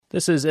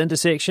This is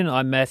Intersection.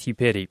 I'm Matthew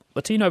Petty.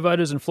 Latino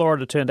voters in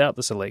Florida turned out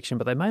this election,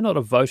 but they may not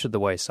have voted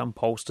the way some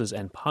pollsters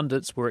and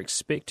pundits were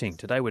expecting.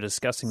 Today we're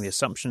discussing the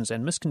assumptions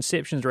and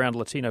misconceptions around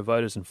Latino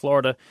voters in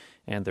Florida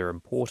and their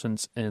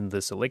importance in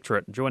this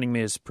electorate. Joining me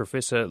is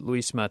Professor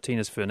Luis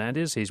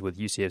Martinez-Fernandez. He's with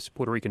UCF's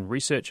Puerto Rican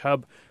Research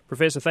Hub.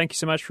 Professor, thank you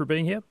so much for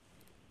being here.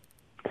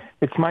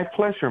 It's my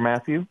pleasure,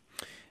 Matthew.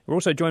 We're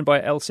also joined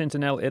by El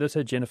Sentinel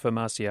editor Jennifer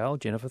Marcial.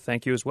 Jennifer,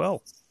 thank you as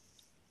well.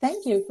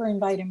 Thank you for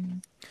inviting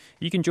me.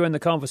 You can join the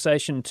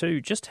conversation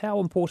too. Just how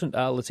important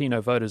are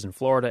Latino voters in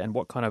Florida, and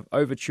what kind of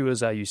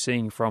overtures are you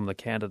seeing from the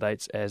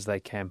candidates as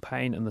they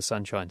campaign in the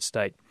Sunshine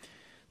State?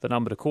 The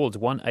number to call is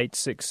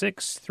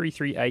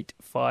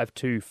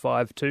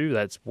 1-866-338-5252.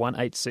 That's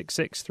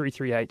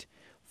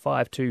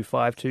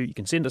 1-866-338-5252. You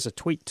can send us a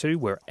tweet too.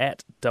 We're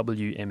at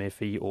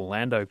WMFE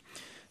Orlando.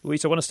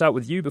 Luis, I want to start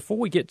with you. Before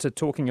we get to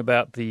talking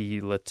about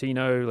the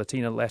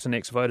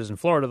Latinx voters in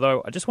Florida,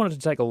 though, I just wanted to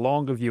take a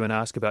longer view and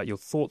ask about your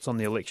thoughts on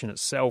the election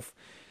itself.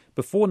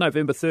 Before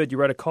November 3rd, you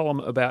wrote a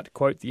column about,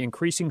 quote, the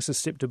increasing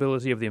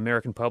susceptibility of the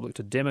American public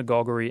to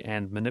demagoguery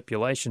and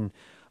manipulation.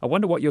 I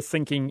wonder what you're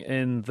thinking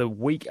in the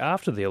week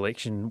after the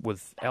election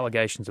with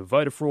allegations of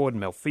voter fraud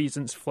and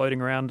malfeasance floating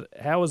around.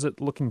 How is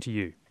it looking to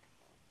you?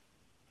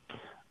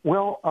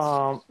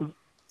 Well,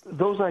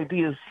 those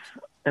ideas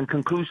and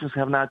conclusions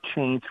have not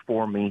changed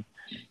for me.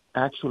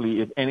 Actually,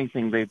 if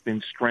anything, they've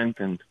been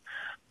strengthened.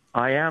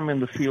 I am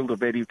in the field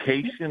of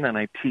education, and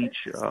I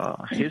teach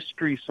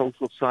history,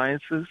 social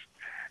sciences,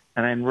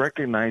 and I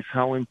recognize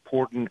how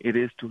important it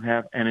is to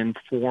have an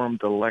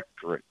informed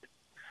electorate.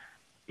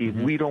 If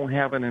we don't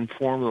have an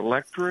informed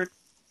electorate,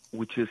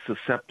 which is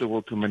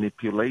susceptible to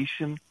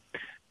manipulation,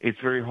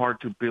 it's very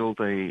hard to build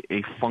a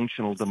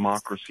functional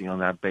democracy on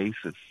that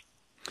basis.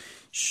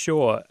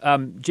 Sure.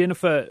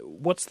 Jennifer,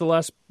 what's the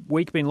last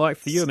week been like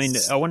for you? I mean,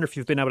 I wonder if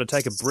you've been able to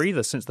take a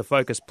breather since the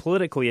focus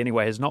politically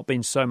anyway has not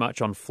been so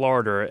much on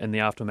Florida in the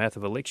aftermath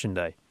of Election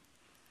Day.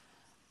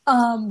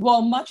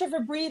 Well, much of a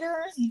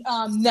breather?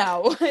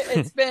 No.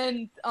 It's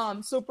been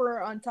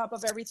super on top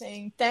of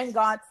everything. Thank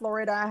God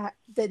Florida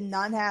did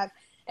not have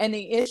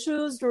any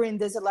issues during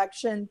this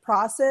election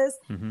process,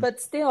 but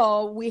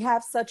still we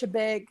have such a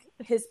big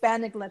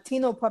Hispanic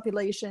Latino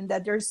population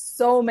that there's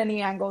so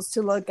many angles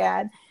to look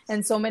at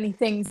and so many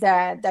things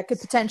that could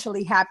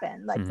potentially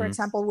happen. Like, for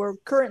example, we're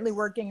currently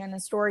working on a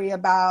story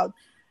about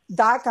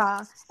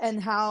DACA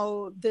and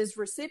how these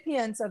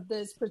recipients of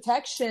this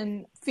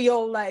protection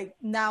feel like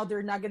now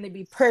they're not going to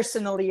be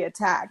personally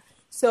attacked.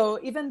 So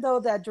even though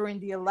that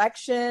during the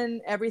election,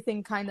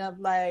 everything kind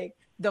of like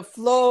the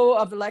flow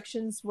of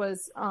elections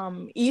was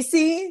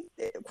easy,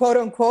 quote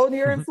unquote,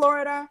 here in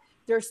Florida,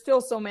 there's still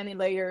so many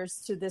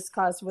layers to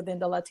discuss within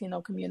the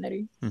Latino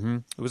community.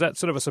 Was that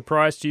sort of a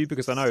surprise to you?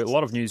 Because I know a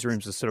lot of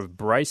newsrooms are sort of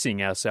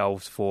bracing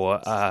ourselves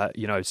for,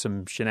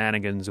 some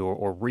shenanigans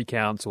or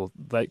recounts or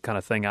that kind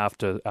of thing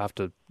after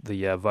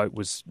the vote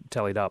was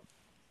tallied up.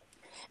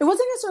 It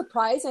wasn't a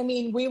surprise. I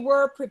mean, we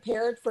were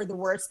prepared for the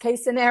worst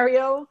case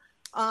scenario.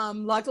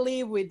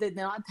 Luckily, we did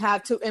not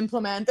have to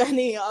implement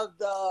any of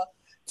the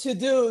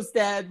to-dos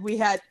that we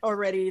had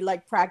already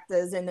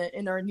practiced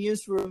in our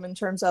newsroom in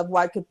terms of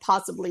what could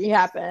possibly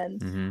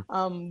happen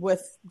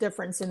with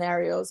different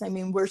scenarios. I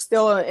mean, we're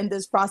still in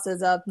this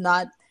process of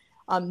not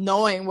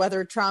knowing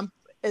whether Trump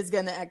is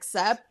going to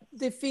accept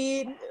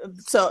defeat.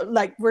 So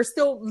we're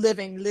still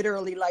living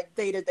literally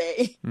day to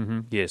day.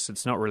 Yes,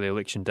 it's not really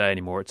election day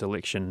anymore. It's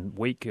election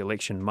week,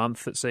 election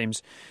month, it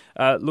seems.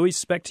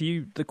 Luis, back to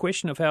you. The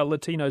question of how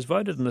Latinos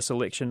voted in this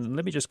election. And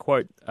let me just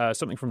quote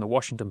something from the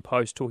Washington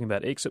Post talking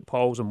about exit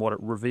polls and what it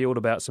revealed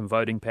about some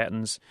voting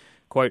patterns.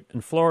 Quote,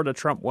 in Florida,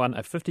 Trump won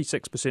a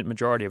 56%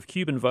 majority of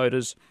Cuban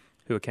voters,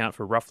 who account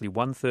for roughly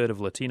one-third of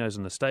Latinos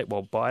in the state,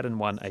 while Biden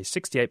won a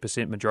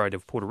 68% majority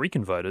of Puerto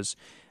Rican voters.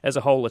 As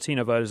a whole,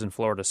 Latino voters in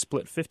Florida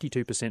split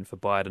 52% for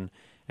Biden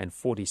and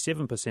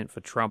 47% for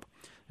Trump.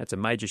 That's a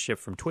major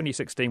shift from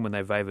 2016 when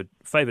they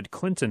favored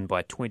Clinton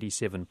by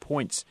 27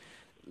 points.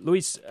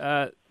 Luis,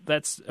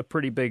 that's a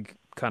pretty big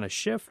kind of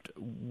shift.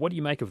 What do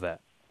you make of that?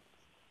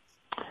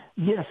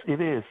 Yes, it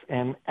is.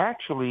 And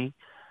actually,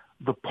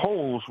 the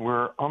polls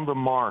were on the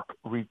mark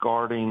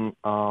regarding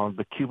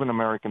the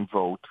Cuban-American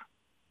vote,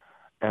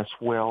 as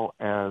well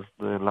as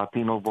the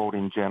Latino vote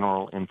in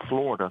general in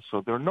Florida.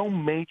 So there are no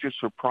major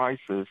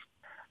surprises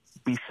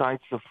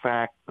besides the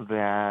fact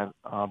that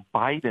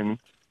Biden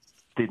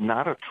did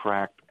not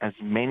attract as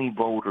many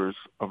voters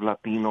of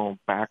Latino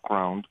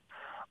background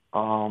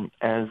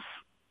as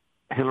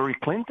Hillary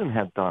Clinton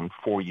had done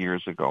 4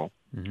 years ago.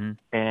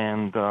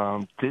 And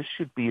this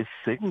should be a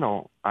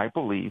signal, I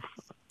believe,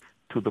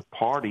 to the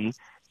party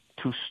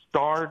to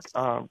start.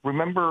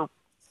 Remember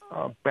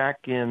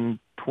back in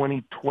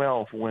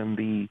 2012 when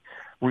the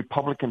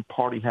Republican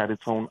Party had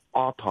its own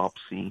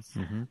autopsy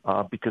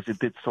because it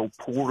did so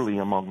poorly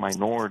among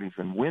minorities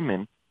and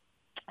women.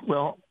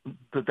 Well,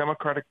 the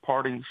Democratic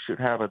Party should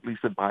have at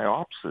least a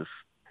biopsy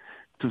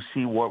to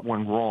see what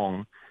went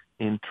wrong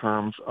in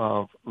terms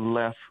of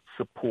less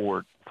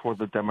support for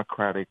the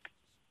Democratic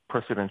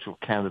presidential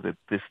candidate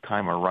this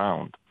time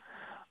around.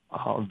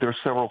 There are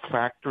several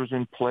factors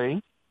in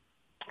play.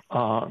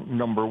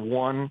 Number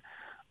one,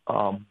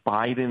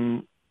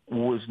 Biden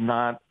was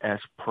not as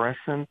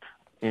present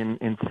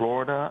in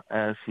Florida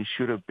as he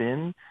should have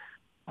been.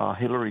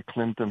 Hillary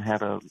Clinton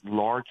had a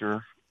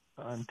larger,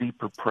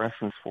 deeper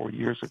presence 4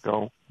 years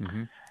ago.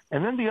 Mm-hmm.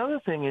 And then the other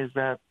thing is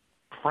that,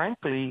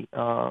 frankly,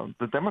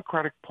 the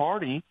Democratic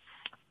Party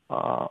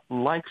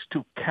likes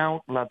to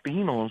count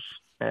Latinos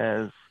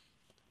as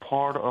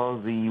part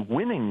of the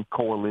winning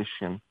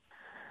coalition.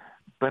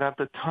 But at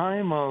the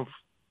time of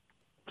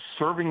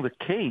serving the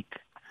cake,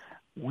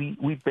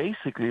 we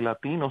basically,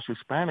 Latinos,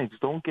 Hispanics,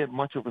 don't get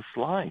much of a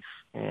slice.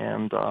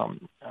 And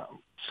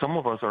some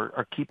of us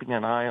are keeping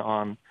an eye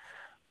on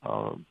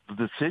the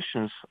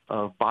decisions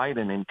of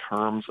Biden in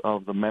terms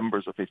of the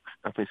members of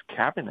his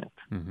cabinet.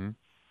 Mm-hmm.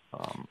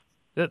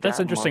 That's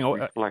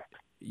interesting.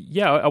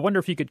 Yeah, I wonder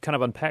if you could kind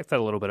of unpack that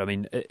a little bit. I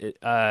mean,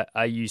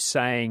 are you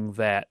saying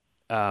that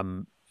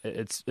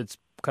it's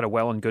kind of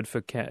well and good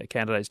for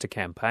candidates to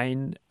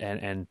campaign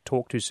and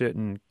talk to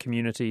certain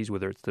communities,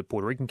 whether it's the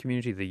Puerto Rican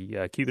community,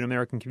 the Cuban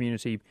American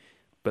community,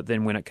 but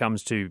then when it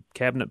comes to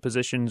cabinet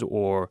positions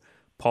or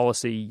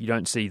policy, you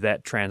don't see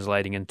that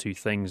translating into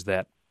things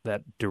that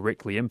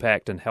directly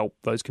impact and help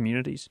those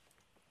communities?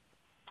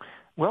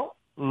 Well,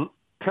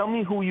 tell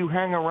me who you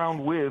hang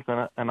around with,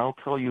 and I'll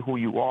tell you who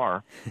you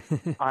are.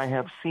 I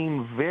have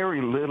seen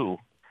very little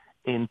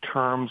in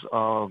terms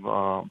of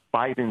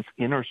Biden's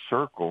inner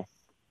circle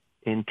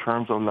in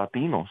terms of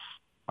Latinos.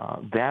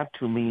 That,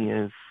 to me,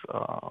 is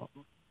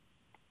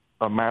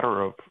a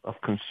matter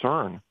of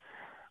concern,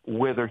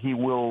 whether he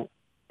will,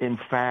 in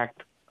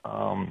fact,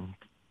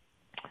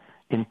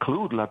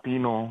 include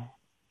Latino,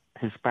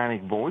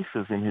 Hispanic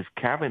voices in his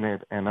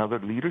cabinet and other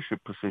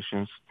leadership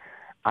positions.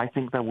 I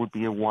think that would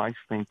be a wise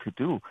thing to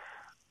do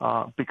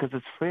because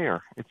it's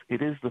fair.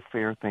 It is the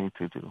fair thing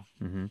to do.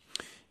 Mm-hmm.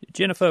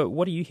 Jennifer,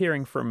 what are you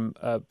hearing from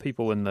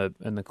people in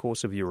the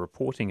course of your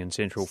reporting in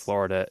Central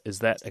Florida? Is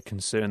that a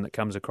concern that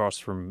comes across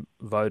from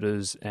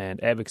voters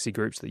and advocacy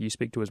groups that you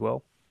speak to as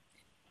well?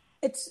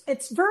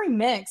 It's very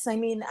mixed. I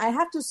mean, I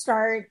have to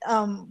start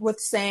with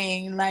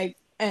saying, like,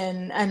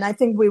 and I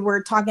think we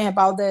were talking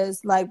about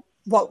this, like,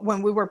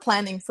 when we were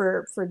planning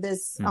for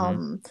this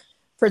mm-hmm.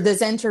 For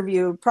this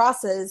interview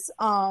process.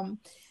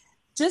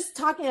 Just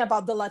talking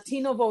about the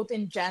Latino vote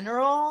in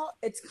general,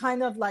 it's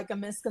kind of like a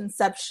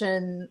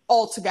misconception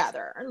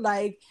altogether.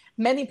 Like,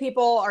 many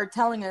people are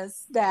telling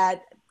us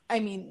that,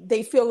 I mean,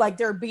 they feel like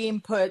they're being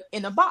put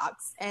in a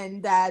box,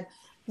 and that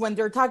when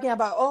they're talking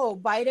about, oh,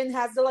 Biden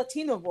has the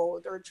Latino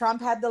vote or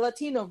Trump had the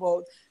Latino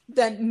vote,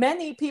 then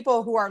many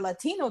people who are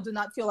Latino do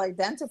not feel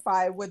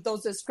identified with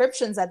those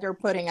descriptions that they're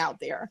putting out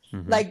there.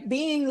 Mm-hmm. Like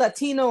being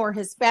Latino or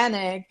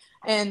Hispanic,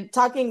 and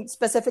talking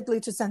specifically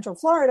to Central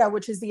Florida,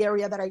 which is the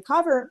area that I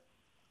cover,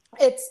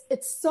 it's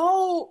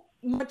so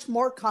much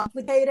more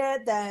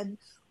complicated than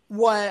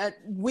what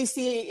we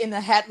see in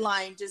the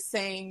headline, just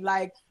saying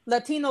like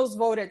Latinos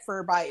voted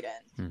for Biden.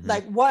 Mm-hmm.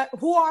 Like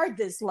who are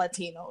these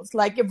Latinos?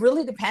 Like, it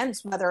really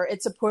depends whether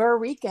it's a Puerto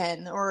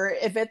Rican, or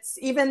if it's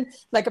even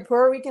like a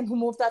Puerto Rican who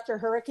moved after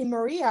Hurricane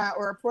Maria,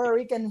 or a Puerto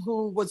Rican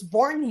who was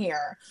born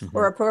here, mm-hmm.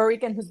 or a Puerto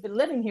Rican who's been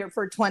living here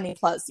for 20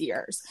 plus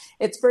years.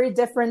 It's very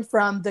different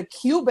from the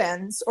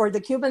Cubans, or the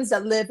Cubans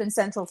that live in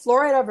Central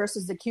Florida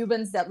versus the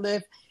Cubans that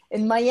live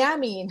in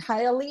Miami, in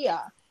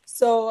Hialeah.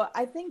 So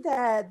I think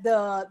that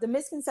the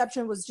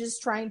misconception was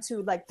just trying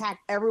to like pack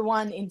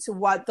everyone into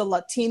what the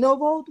Latino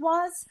vote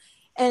was.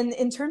 And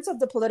in terms of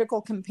the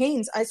political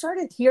campaigns, I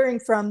started hearing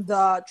from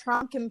the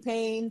Trump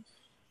campaign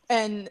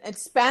and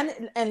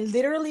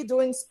literally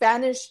doing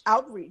Spanish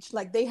outreach.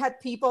 Like, they had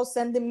people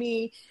sending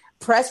me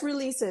press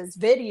releases,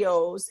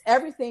 videos,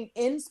 everything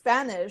in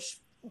Spanish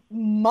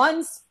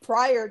months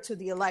prior to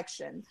the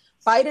election.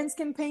 Biden's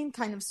campaign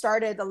kind of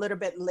started a little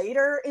bit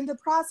later in the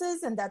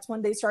process, and that's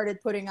when they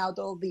started putting out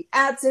all the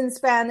ads in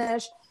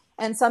Spanish.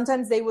 And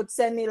sometimes they would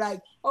send me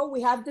like, oh,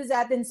 we have this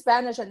ad in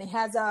Spanish and it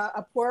has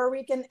a Puerto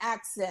Rican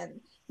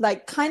accent.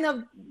 Like, kind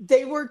of,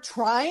 they were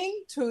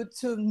trying to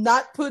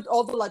not put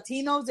all the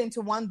Latinos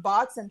into one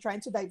box and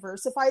trying to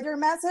diversify their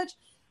message.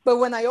 But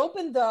when I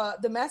opened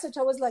the message,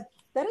 I was like,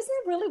 that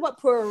isn't really what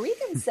Puerto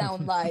Ricans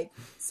sound like.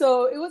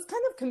 So it was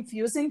kind of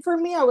confusing for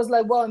me. I was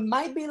like, well, it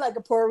might be like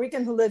a Puerto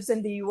Rican who lives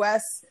in the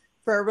U.S.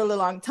 for a really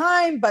long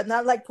time, but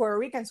not like Puerto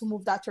Ricans who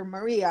moved after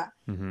Maria.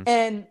 Mm-hmm.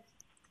 And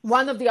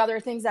one of the other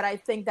things that I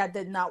think that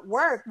did not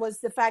work was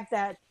the fact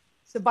that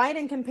the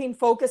Biden campaign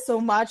focused so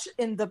much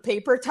in the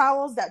paper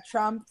towels that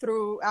Trump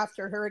threw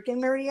after Hurricane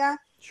Maria.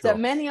 Sure. That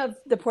many of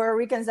the Puerto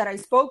Ricans that I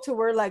spoke to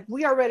were like,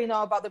 we already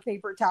know about the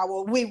paper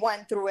towel. We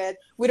went through it.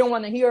 We don't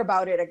want to hear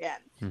about it again.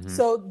 Mm-hmm.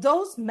 So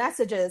those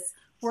messages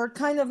were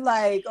kind of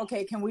like,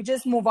 okay, can we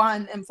just move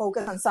on and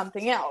focus on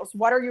something else?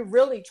 What are you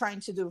really trying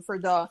to do for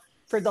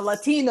the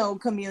Latino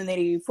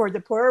community, for the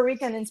Puerto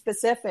Rican in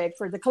specific,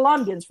 for the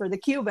Colombians, for the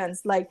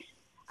Cubans? Like,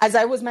 as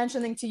I was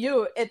mentioning to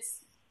you, it's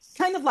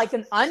kind of like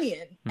an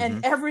onion, mm-hmm.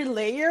 and every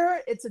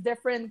layer, it's a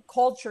different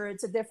culture,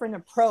 it's a different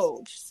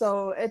approach.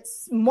 So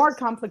it's more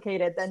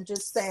complicated than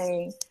just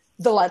saying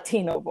the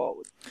Latino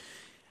vote.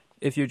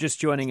 If you're just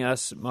joining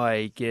us,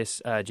 my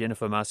guest,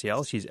 Jennifer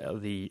Marcial, she's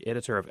the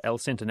editor of El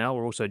Centinel.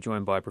 We're also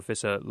joined by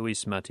Professor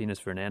Luis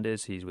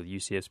Martinez-Fernandez. He's with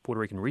UCF's Puerto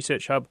Rican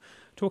Research Hub,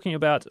 talking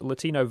about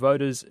Latino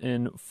voters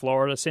in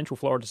Florida, Central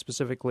Florida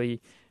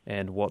specifically,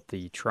 and what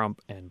the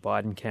Trump and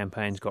Biden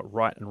campaigns got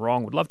right and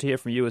wrong. Would love to hear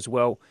from you as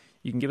well.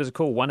 You can give us a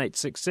call,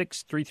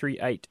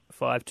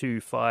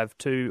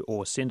 1-866-338-5252,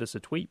 or send us a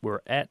tweet.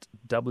 We're at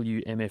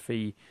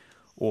WMFE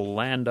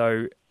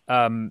Orlando.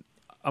 I'm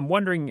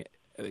wondering,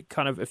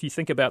 kind of, if you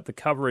think about the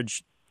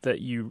coverage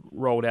that you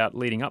rolled out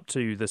leading up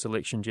to this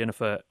election,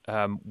 Jennifer,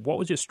 what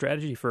was your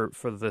strategy for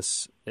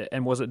this?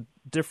 And was it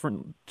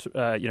different,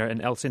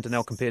 in El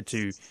Centinel compared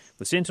to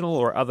the Sentinel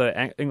or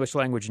other English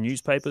language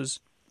newspapers?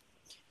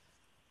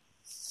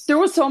 There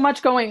was so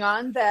much going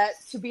on that,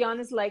 to be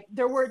honest, like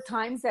there were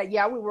times that,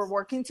 we were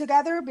working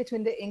together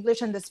between the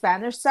English and the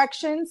Spanish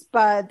sections,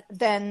 but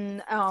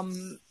then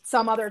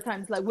some other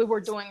times, like we were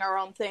doing our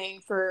own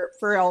thing for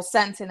El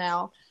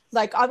Centinel.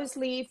 Like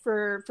obviously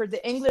for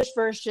the English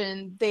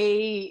version,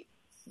 they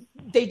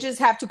just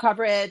have to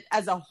cover it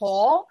as a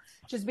whole,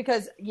 just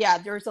because,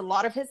 there's a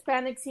lot of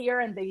Hispanics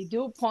here and they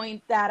do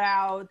point that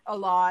out a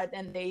lot,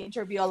 and they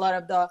interview a lot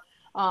of the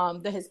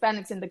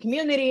Hispanics in the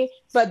community,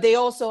 but they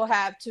also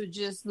have to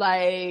just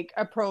like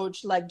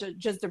approach like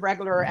just the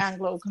regular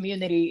Anglo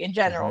community in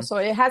general. Mm-hmm. So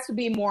it has to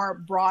be more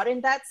broad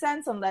in that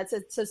sense, unless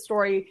it's a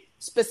story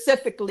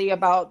specifically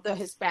about the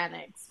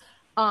Hispanics.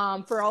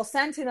 For El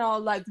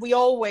Centinel, like we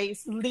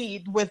always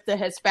lead with the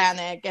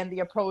Hispanic and the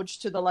approach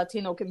to the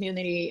Latino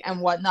community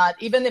and whatnot.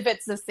 Even if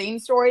it's the same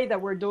story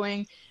that we're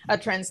doing a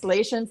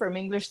translation from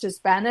English to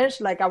Spanish,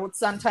 like I would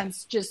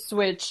sometimes just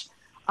switch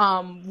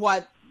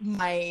what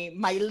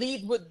my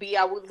lead would be.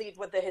 I would lead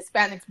with the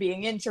Hispanics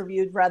being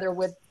interviewed rather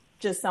with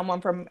just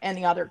someone from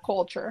any other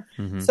culture.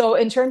 Mm-hmm. So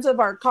in terms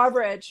of our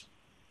coverage,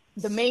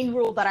 the main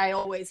rule that I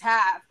always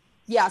have,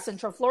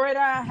 Central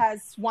Florida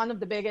has one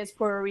of the biggest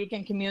Puerto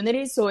Rican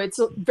communities, so it's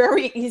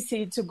very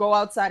easy to go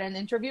outside and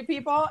interview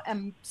people.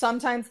 And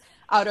sometimes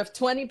out of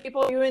 20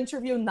 people you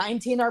interview,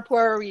 19 are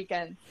Puerto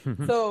Rican.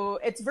 So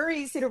it's very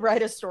easy to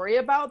write a story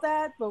about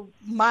that. But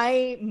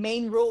my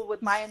main rule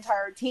with my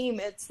entire team,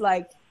 it's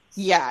like,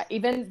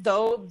 even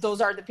though those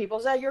are the people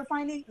that you're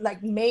finding,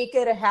 like make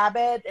it a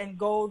habit and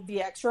go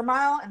the extra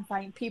mile and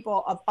find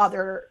people of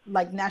other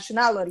like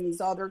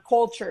nationalities, other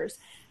cultures.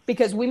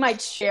 Because we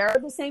might share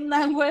the same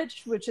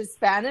language, which is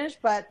Spanish,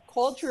 but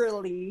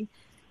culturally,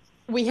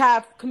 we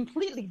have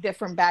completely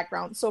different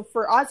backgrounds. So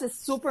for us, it's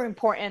super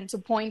important to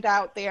point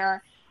out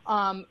there,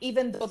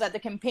 even though that the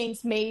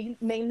campaigns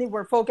mainly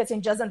were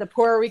focusing just on the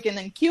Puerto Rican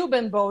and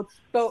Cuban vote,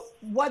 but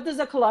what does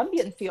a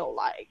Colombian feel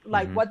like?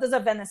 Like, what does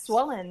a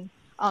Venezuelan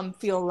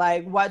feel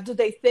like? What do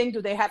they think?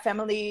 Do they have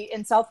family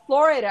in South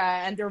Florida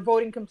and they're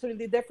voting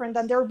completely different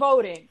than they're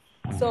voting?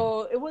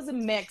 So it was a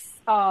mix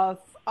of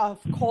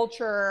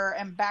culture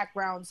and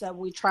backgrounds that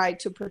we try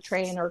to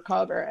portray in our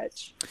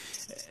coverage.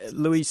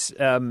 Luis,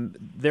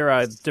 there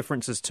are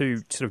differences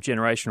too, sort of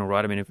generational,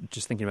 right? I mean,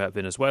 just thinking about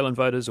Venezuelan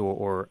voters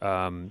or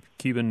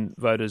Cuban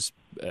voters,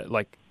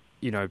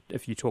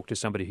 if you talk to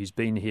somebody who's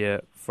been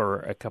here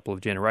for a couple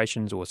of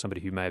generations or somebody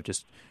who may have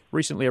just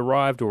recently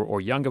arrived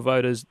or younger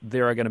voters,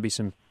 there are going to be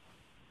some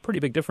pretty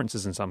big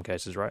differences in some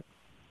cases, right?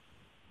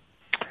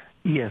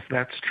 Yes,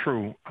 that's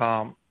true,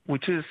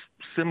 which is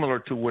similar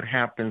to what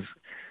happens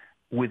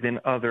within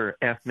other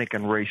ethnic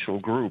and racial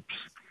groups.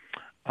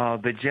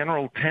 The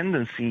general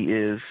tendency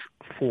is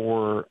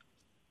for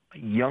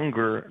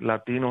younger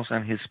Latinos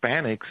and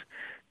Hispanics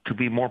to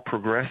be more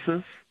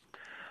progressive.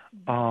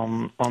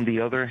 On the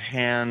other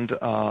hand,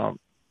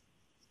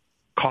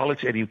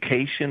 college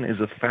education is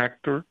a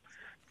factor.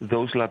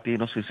 Those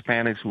Latinos,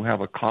 Hispanics who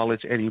have a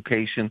college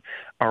education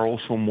are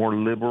also more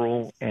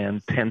liberal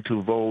and tend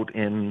to vote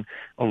in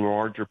a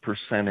larger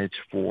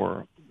percentage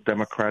for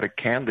Democratic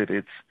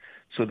candidates.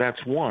 So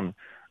that's one.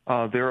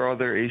 There are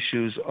other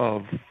issues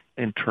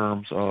in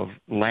terms of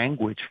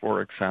language,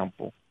 for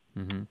example,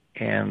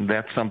 and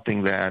that's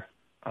something that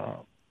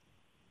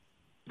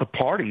the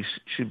parties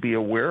should be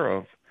aware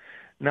of.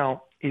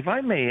 Now, if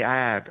I may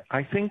add,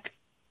 I think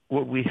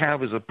what we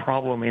have is a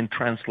problem in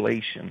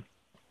translation.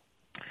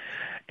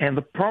 And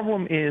the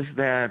problem is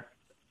that,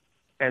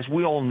 as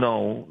we all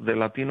know, the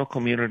Latino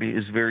community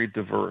is very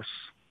diverse.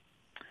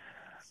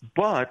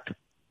 But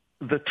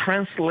the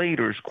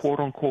translators,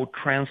 quote-unquote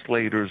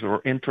translators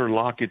or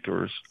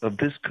interlocutors of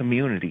this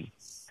community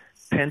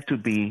tend to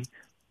be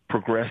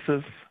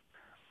progressive.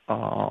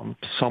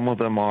 Some of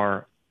them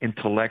are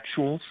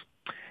intellectuals.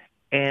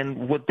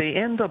 And what they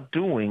end up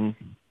doing,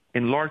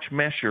 in large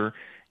measure,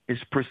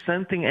 is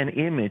presenting an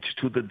image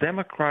to the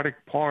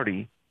Democratic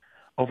Party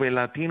of a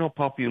Latino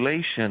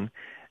population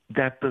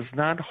that does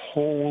not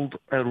hold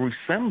a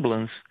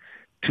resemblance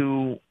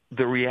to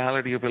the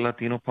reality of a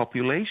Latino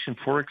population.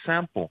 For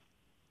example,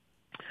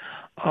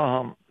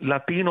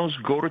 Latinos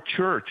go to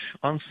church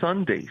on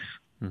Sundays,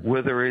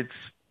 whether it's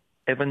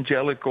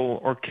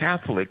evangelical or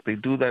Catholic. They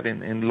do that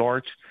in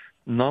large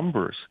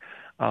numbers.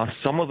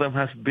 Some of them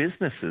have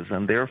businesses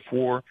and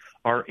therefore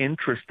are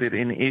interested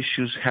in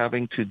issues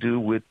having to do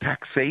with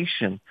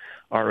taxation,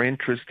 are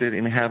interested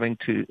in having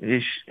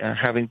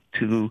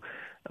to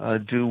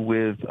do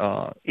with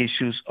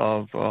issues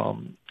of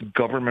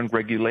government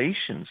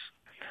regulations.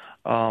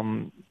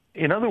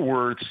 In other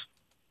words,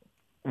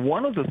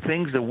 one of the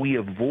things that we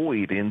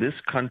avoid in this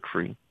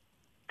country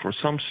for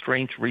some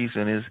strange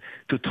reason is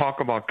to talk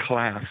about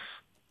class.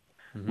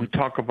 Mm-hmm. We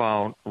talk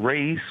about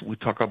race, we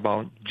talk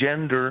about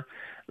gender,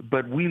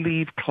 but we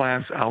leave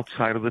class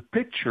outside of the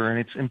picture. And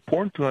it's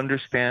important to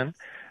understand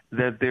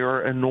that there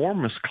are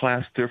enormous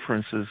class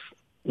differences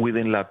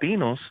within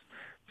Latinos,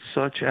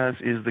 such as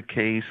is the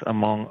case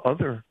among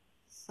other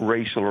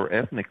racial or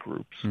ethnic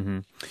groups. Mm-hmm.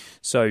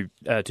 So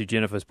to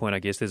Jennifer's point, I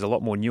guess there's a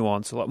lot more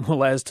nuance, a lot more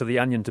layers to the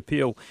onion to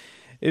peel.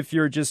 If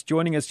you're just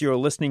joining us, you're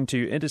listening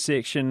to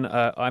Intersection.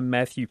 I'm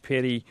Matthew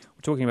Petty.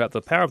 We're talking about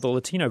the power of the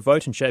Latino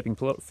vote in shaping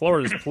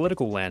Florida's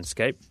political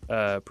landscape.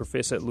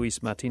 Professor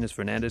Luis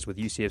Martinez-Fernandez with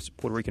UCF's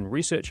Puerto Rican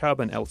Research Hub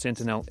and El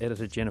Sentinel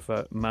editor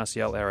Jennifer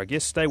Marcial are our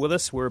guests. Stay with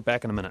us. We're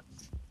back in a minute.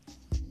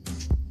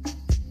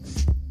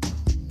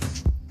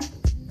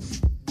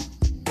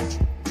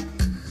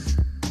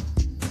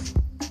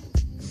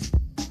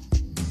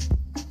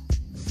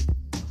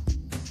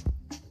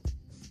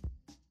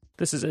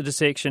 This is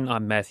Intersection.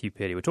 I'm Matthew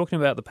Petty. We're talking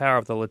about the power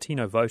of the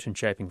Latino vote in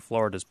shaping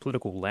Florida's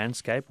political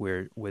landscape.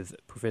 We're with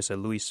Professor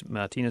Luis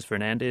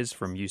Martinez-Fernandez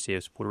from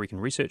UCF's Puerto Rican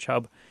Research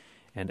Hub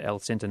and El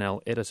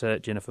Sentinel editor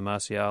Jennifer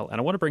Marcial. And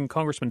I want to bring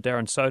Congressman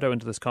Darren Soto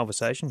into this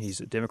conversation. He's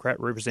a Democrat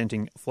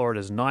representing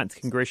Florida's 9th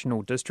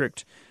Congressional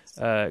District.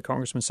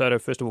 Congressman Soto,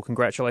 first of all,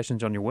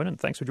 congratulations on your win and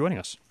thanks for joining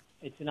us.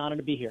 It's an honor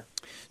to be here.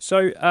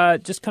 So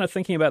just kind of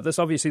thinking about this,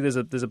 obviously there's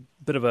a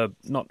bit of a,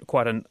 not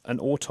quite an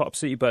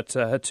autopsy, but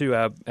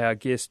to our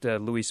guest,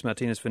 Luis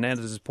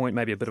Martinez-Fernandez's point,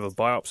 maybe a bit of a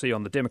biopsy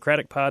on the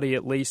Democratic Party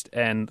at least,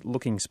 and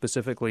looking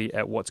specifically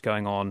at what's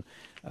going on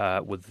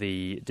with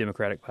the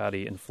Democratic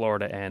Party in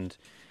Florida and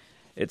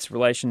its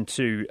relation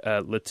to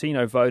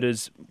Latino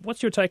voters.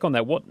 What's your take on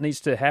that? What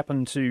needs to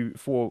happen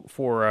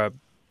for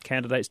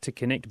candidates to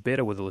connect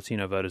better with the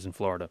Latino voters in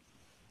Florida?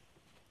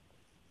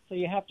 So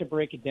you have to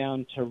break it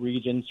down to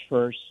regions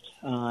first.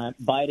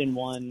 Biden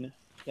won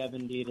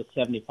 70 to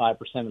 75%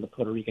 of the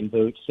Puerto Rican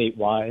vote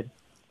statewide.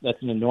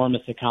 That's an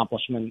enormous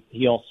accomplishment.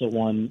 He also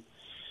won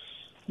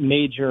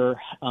major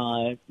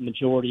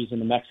majorities in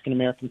the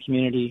Mexican-American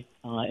community.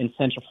 In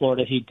Central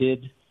Florida, he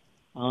did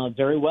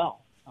very well.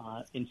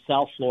 In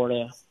South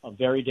Florida, a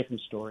very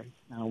different story.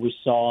 We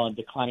saw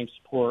declining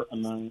support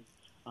among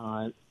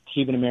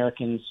Cuban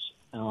Americans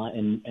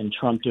and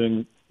Trump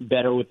doing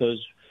better with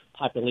those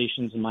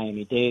populations in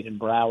Miami-Dade and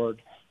Broward.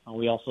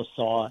 We also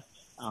saw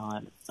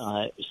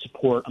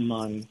support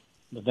among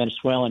the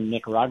Venezuelan and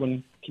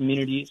Nicaraguan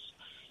communities,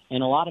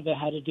 and a lot of it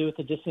had to do with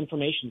the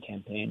disinformation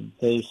campaign.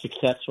 They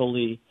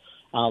successfully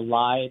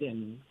lied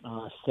and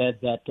said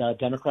that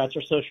Democrats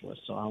are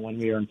socialists when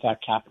we are in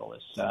fact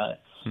capitalists.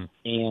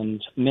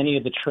 And many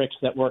of the tricks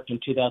that worked in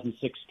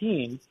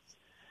 2016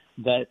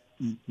 that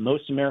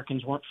most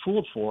Americans weren't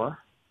fooled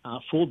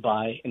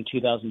by in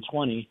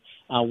 2020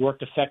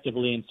 worked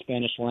effectively in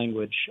Spanish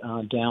language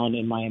down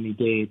in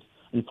Miami-Dade,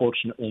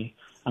 unfortunately.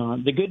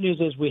 The good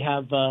news is we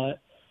have the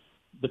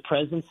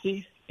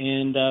presidency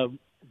and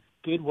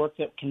good work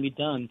that can be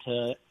done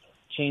to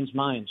change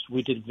minds.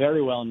 We did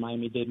very well in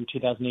Miami-Dade in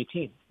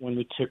 2018 when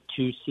we took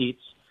 2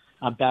 seats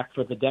back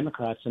for the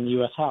Democrats in the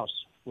U.S. House,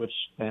 which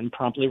then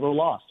promptly were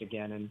lost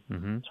again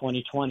in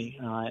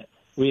 2020.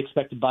 We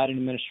expect the Biden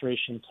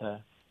administration to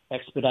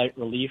expedite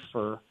relief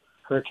for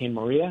Hurricane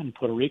Maria in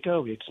Puerto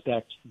Rico. We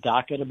expect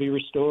DACA to be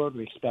restored.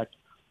 We expect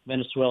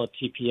Venezuela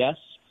TPS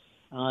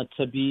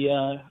to be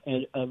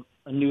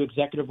a new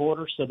executive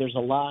order. So there's a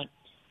lot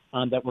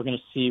that we're going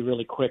to see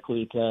really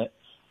quickly to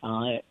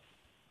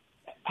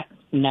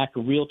enact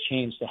a real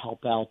change to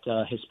help out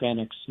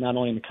Hispanics, not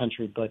only in the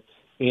country, but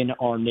in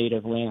our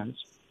native lands.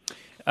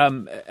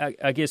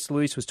 I guess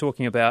Luis was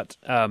talking about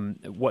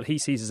what he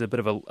sees as a bit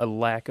of a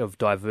lack of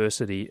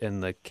diversity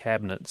in the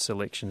cabinet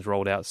selections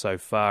rolled out so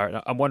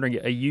far. I'm wondering,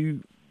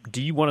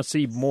 do you want to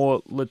see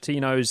more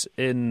Latinos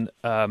in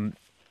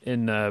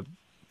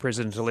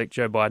President-elect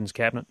Joe Biden's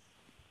cabinet?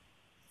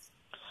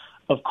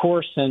 Of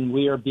course, and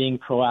we are being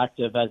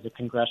proactive as a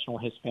Congressional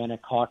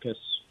Hispanic Caucus.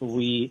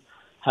 We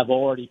have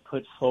already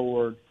put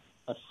forward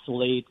a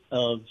slate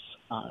of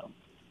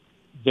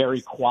very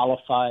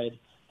qualified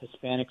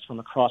Hispanics from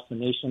across the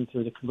nation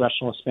through the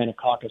Congressional Hispanic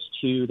Caucus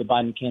to the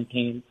Biden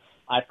campaign.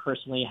 I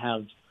personally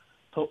have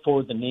put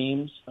forward the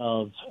names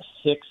of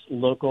 6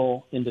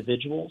 local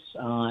individuals,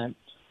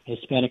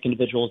 Hispanic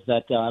individuals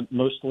that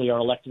mostly are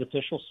elected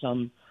officials,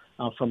 some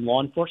from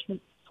law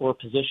enforcement for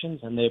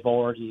positions, and they've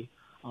already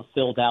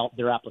filled out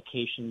their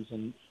applications,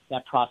 and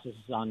that process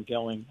is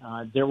ongoing.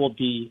 There will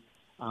be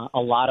a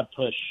lot of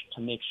push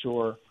to make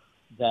sure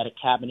that a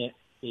cabinet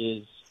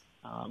is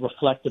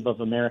reflective of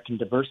American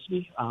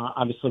diversity.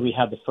 Obviously, we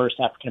have the first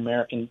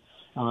African-American,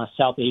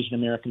 South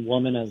Asian-American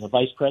woman as a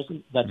vice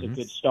president. That's a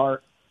good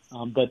start.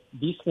 But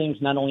these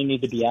things not only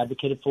need to be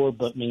advocated for,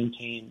 but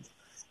maintained.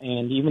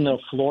 And even though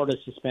Florida's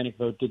Hispanic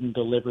vote didn't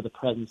deliver the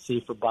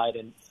presidency for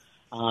Biden,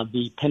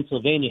 the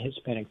Pennsylvania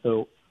Hispanic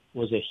vote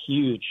was a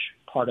huge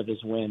part of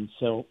his win.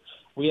 So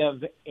we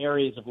have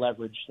areas of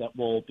leverage that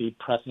will be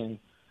pressing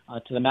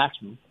to the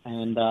maximum.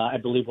 And I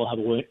believe we'll have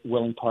a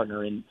willing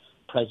partner in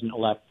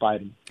President-elect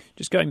Biden.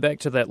 Just going back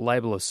to that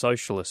label of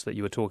socialist that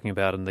you were talking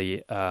about in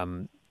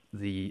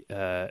the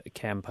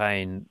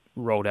campaign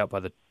rolled out by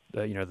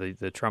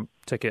the Trump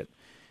ticket,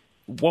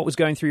 what was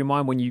going through your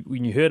mind when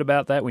you heard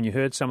about that? When you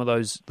heard some of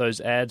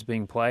those ads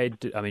being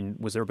played? I mean,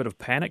 was there a bit of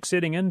panic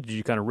setting in? Did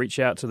you kind of reach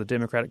out to the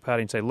Democratic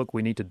Party and say, "Look,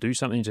 we need to do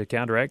something to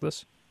counteract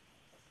this"?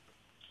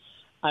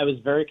 I was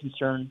very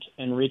concerned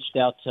and reached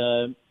out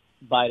to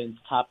Biden's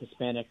top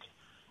Hispanic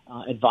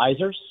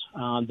advisors.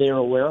 They were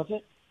aware of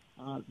it.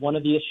 One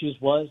of the issues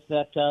was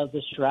that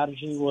the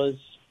strategy was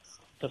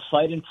to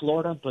fight in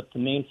Florida, but the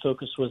main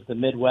focus was the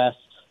Midwest,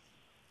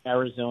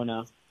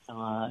 Arizona,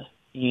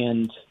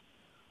 and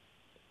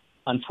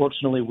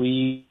unfortunately,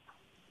 we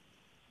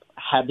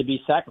had to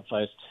be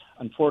sacrificed.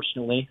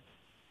 Unfortunately,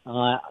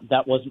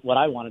 that wasn't what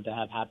I wanted to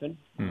have happen,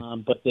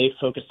 but they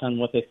focused on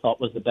what they thought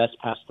was the best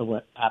path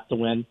to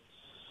win.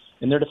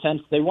 In their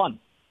defense, they won,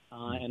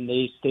 and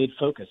they stayed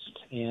focused.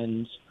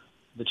 And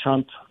the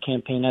Trump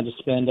campaign had to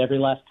spend every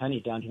last penny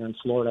down here in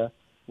Florida,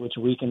 which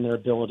weakened their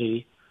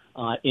ability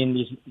in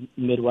these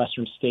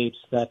Midwestern states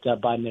that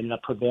Biden ended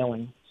up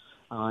prevailing,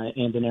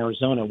 and in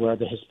Arizona, where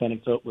the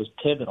Hispanic vote was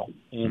pivotal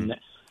in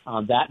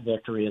that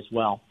victory as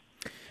well.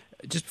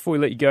 Just before we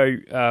let you go,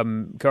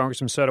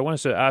 Congressman Soto, I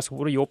wanted to ask,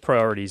 what are your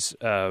priorities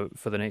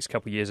for the next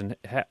couple of years, and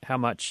how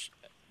much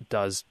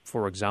does,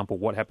 for example,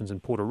 what happens in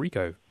Puerto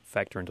Rico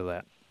factor into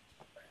that?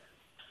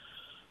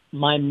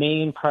 My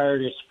main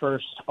priorities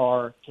first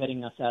are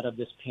getting us out of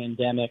this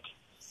pandemic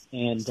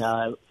and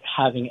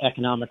having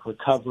economic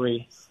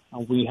recovery.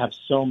 We have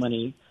so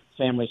many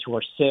families who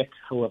are sick,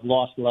 who have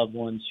lost loved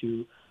ones,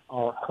 who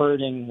are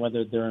hurting,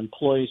 whether they're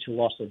employees who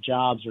lost their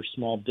jobs or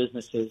small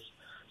businesses.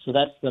 So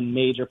that's the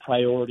major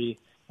priority.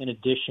 In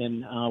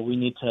addition, we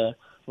need to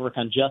work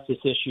on justice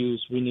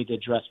issues. We need to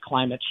address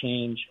climate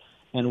change,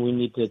 and we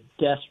need to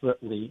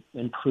desperately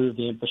improve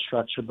the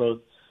infrastructure,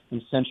 both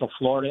in Central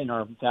Florida, in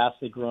our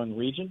vastly growing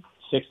region,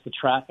 fix the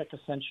traffic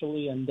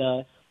essentially, and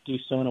do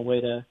so in a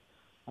way to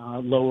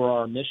lower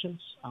our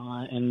emissions.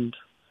 And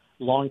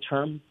long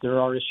term, there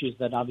are issues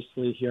that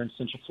obviously here in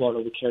Central Florida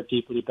we care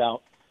deeply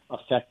about,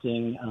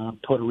 affecting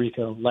Puerto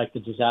Rico, like the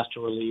disaster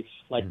relief,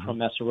 like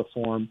PROMESA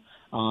reform,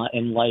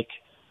 and like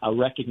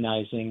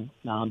recognizing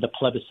the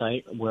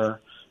plebiscite where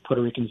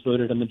Puerto Ricans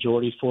voted a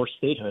majority for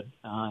statehood.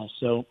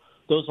 So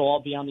those will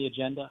all be on the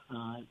agenda.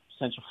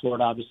 Central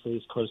Florida obviously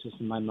is closest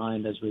in my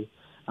mind as we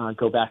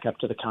go back up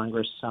to the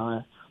Congress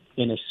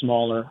in a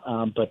smaller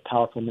but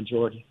powerful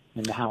majority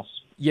in the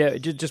House. Yeah,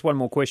 just one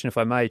more question, if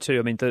I may, too.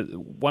 I mean,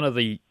 one of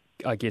the,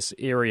 I guess,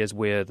 areas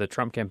where the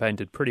Trump campaign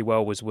did pretty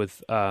well was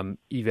with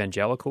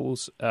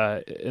evangelicals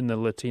in the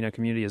Latino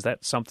community. Is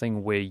that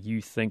something where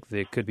you think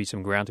there could be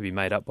some ground to be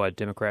made up by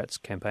Democrats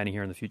campaigning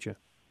here in the future?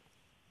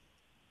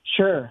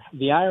 Sure.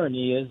 The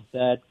irony is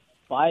that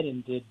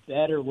Biden did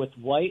better with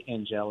white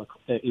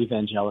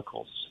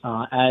evangelicals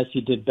as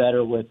he did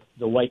better with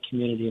the white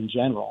community in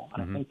general.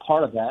 And I think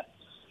part of that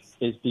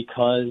is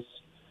because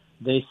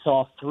they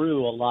saw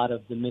through a lot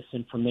of the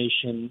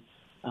misinformation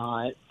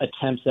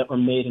attempts that were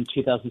made in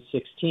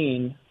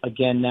 2016,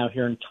 again now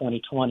here in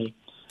 2020.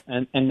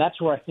 And that's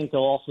where I think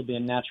there'll also be a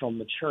natural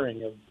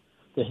maturing of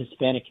the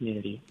Hispanic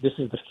community. This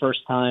is the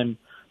first time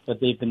that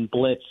they've been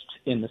blitzed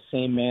in the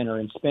same manner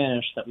in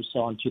Spanish that we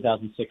saw in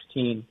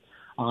 2016.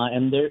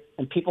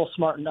 And people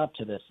smartened up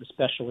to this,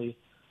 especially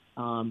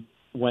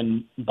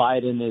when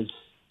Biden is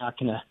not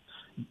going to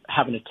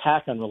have an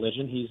attack on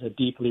religion. He's a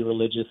deeply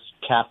religious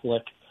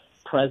Catholic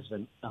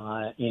president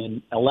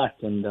and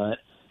elect,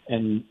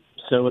 and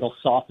so it'll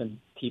soften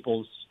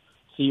people's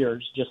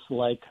fears, just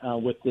like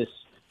with this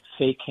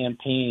fake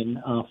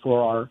campaign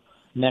for our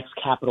next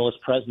capitalist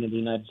president of the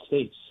United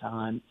States.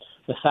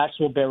 The facts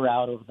will bear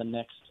out over the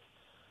next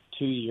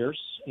 2 years,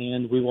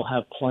 and we will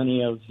have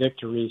plenty of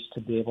victories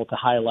to be able to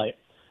highlight,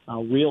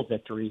 real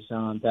victories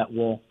that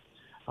will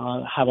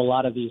have a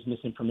lot of these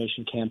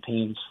misinformation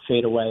campaigns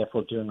fade away if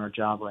we're doing our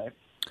job right.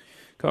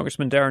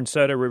 Congressman Darren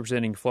Soto,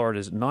 representing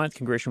Florida's 9th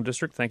Congressional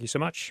District, thank you so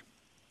much.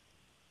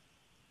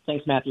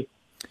 Thanks, Matthew.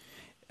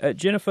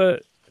 Jennifer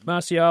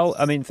Marcial,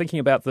 I mean, thinking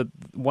about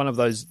one of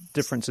those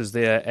differences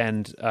there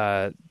and,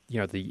 the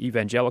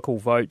evangelical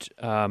vote,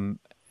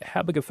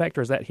 how big a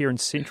factor is that here in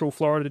Central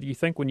Florida, do you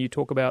think, when you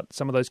talk about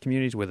some of those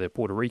communities, whether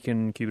Puerto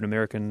Rican, Cuban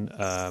American,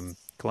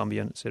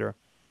 Colombian, et cetera?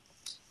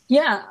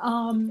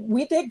 Yeah,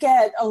 we did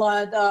get a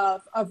lot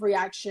of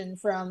reaction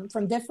from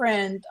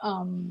different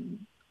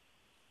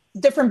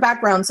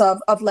backgrounds of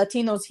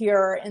Latinos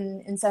here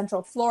in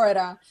Central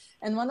Florida.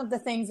 And one of the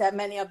things that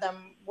many of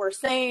them were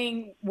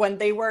saying when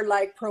they were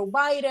like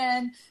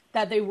pro-Biden,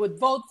 that they would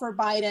vote for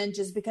Biden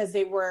just because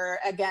they were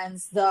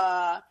against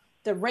the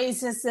the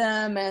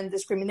racism and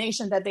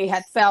discrimination that they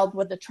had felt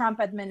with the Trump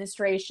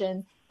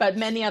administration. But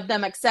many of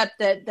them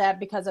accepted that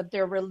because of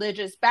their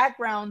religious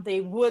background, they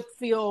would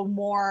feel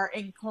more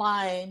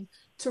inclined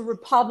to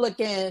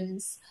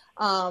Republicans,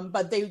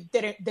 but they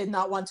did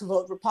not want to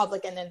vote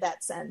Republican in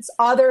that sense.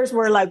 Others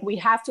were like, we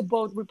have to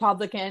vote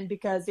Republican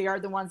because they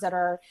are the ones that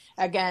are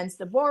against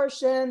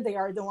abortion. They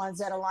are the ones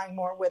that align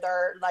more with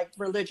our like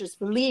religious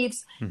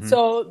beliefs. Mm-hmm.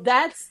 So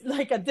that's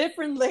like a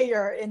different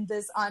layer in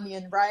this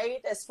onion,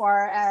 right? As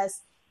far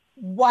as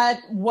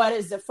what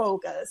is the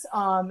focus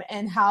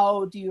and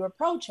how do you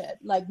approach it?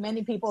 Like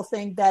many people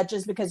think that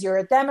just because you're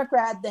a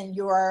Democrat, then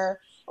you're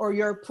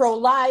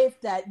pro-life,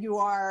 that you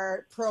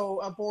are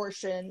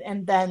pro-abortion.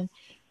 And then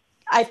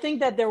I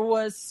think that there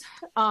was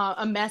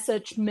a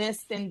message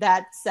missed in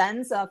that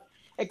sense of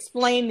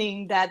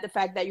explaining that the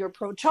fact that you're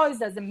pro-choice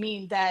doesn't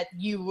mean that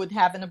you would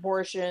have an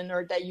abortion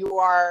or that you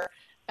are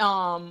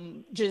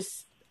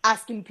just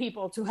asking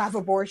people to have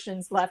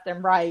abortions left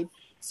and right.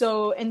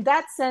 So in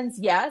that sense,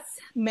 yes,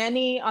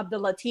 many of the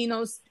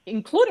Latinos,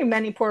 including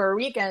many Puerto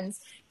Ricans,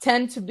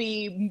 tend to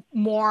be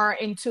more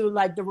into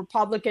like the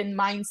Republican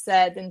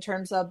mindset in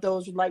terms of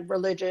those like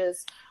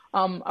religious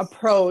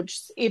approach,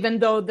 even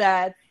though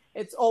that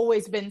it's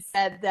always been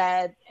said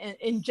that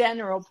in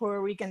general,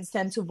 Puerto Ricans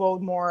tend to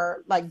vote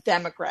more like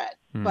Democrat.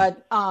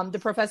 But the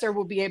professor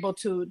will be able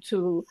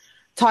to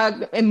talk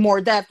in more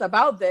depth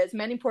about this.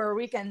 Many Puerto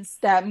Ricans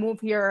that move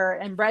here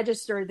and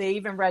register, they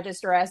even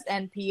register as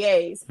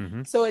NPAs.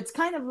 Mm-hmm. So it's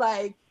kind of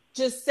like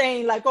just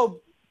saying like, oh,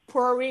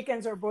 Puerto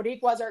Ricans or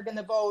Boricuas are going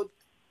to vote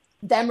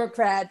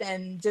Democrat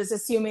and just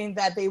assuming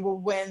that they will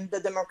win the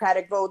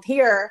Democratic vote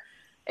here.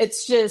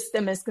 It's just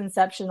a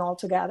misconception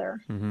altogether.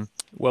 Mm-hmm.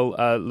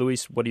 Well,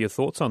 Luis, what are your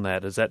thoughts on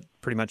that? Is that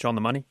pretty much on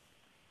the money?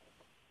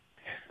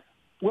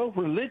 Well,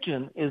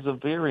 religion is a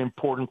very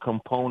important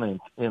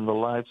component in the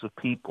lives of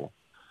people.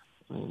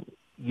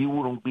 You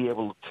wouldn't be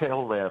able to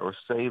tell that or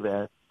say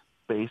that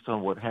based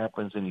on what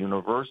happens in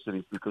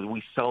universities because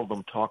we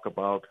seldom talk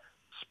about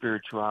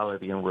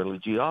spirituality and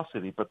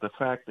religiosity. But the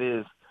fact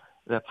is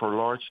that for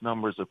large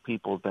numbers of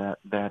people,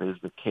 that is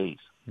the case.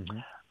 Mm-hmm.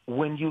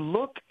 When you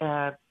look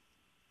at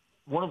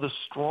one of the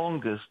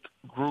strongest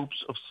group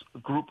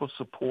of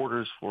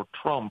supporters for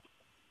Trump,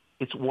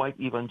 it's white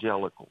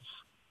evangelicals,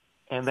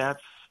 and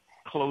that's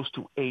close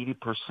to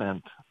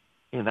 80%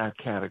 in that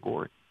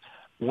category.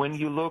 When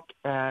you look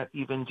at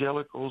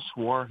evangelicals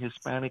who are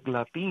Hispanic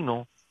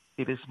Latino,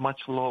 it is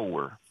much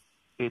lower.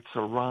 It's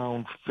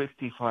around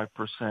 55%,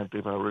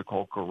 if I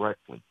recall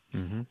correctly.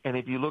 Mm-hmm. And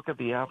if you look at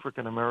the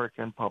African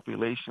American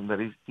population that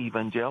is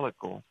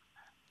evangelical,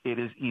 it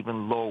is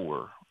even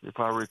lower.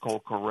 If I recall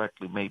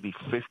correctly, maybe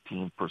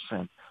 15%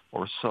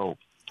 or so.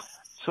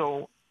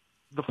 So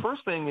the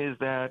first thing is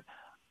that,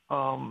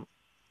 and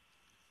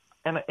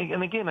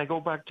again, I go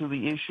back to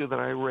the issue that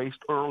I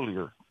raised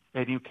earlier,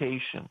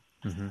 education.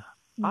 Mm-hmm.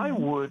 I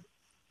would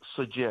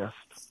suggest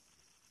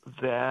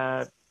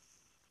that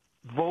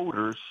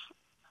voters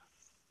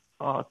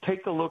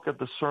take a look at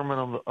the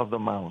Sermon on the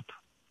Mount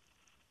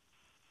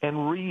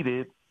and read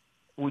it,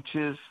 which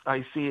is,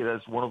 I see it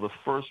as one of the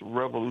first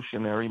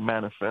revolutionary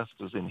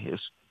manifestos in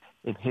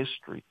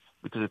history,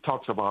 because it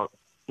talks about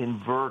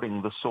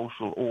inverting the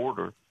social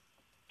order.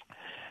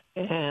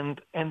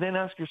 And then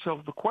ask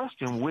yourself the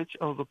question, which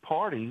of the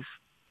parties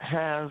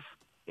has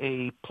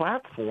a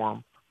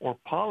platform or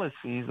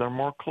policies that are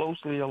more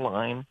closely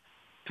aligned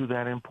to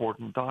that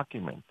important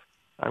document?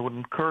 I would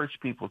encourage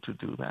people to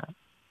do that.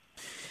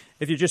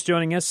 If you're just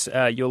joining us,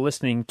 you're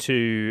listening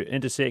to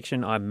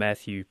Intersection. I'm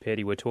Matthew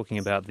Petty. We're talking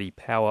about the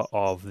power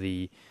of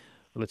the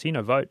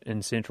Latino vote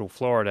in Central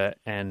Florida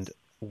and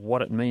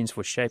what it means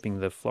for shaping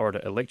the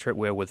Florida electorate.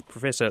 We're with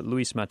Professor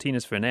Luis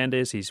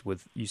Martinez-Fernandez. He's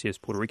with UCF's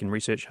Puerto Rican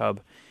Research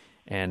Hub,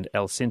 and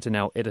El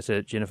Centinel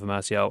editor Jennifer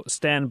Marcial.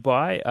 Stand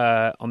by.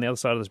 On the other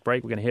side of this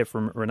break, we're going to hear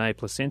from Renee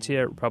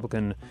Placencia,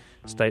 Republican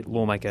state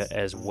lawmaker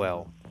as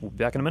well. We'll be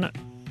back in a minute.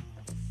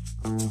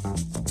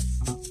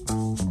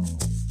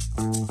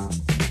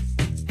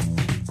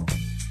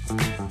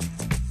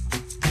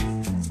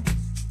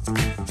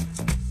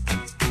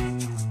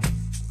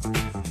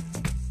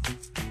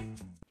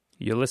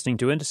 You're listening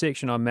to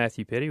Intersection. I'm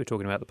Matthew Petty. We're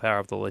talking about the power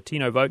of the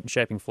Latino vote and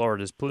shaping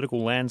Florida's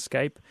political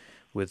landscape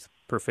with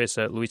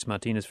Professor Luis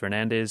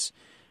Martinez-Fernandez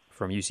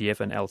from UCF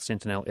and El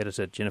Centinel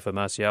editor Jennifer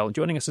Marcial.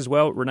 Joining us as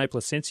well, Renee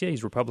Placencia.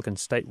 He's Republican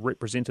state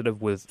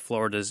representative with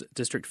Florida's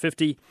District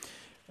 50.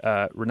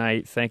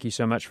 Renee, thank you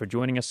so much for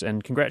joining us,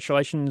 and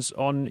congratulations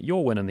on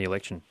your win in the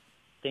election.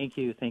 Thank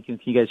you. Thank you.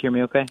 Can you guys hear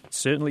me okay?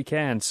 Certainly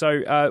can.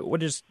 So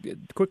just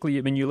quickly,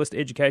 I mean, you list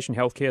education,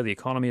 healthcare, the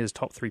economy as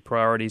top three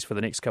priorities for the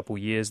next couple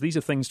of years. These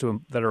are things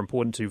that are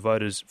important to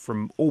voters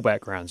from all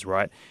backgrounds,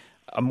 right?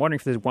 I'm wondering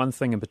if there's one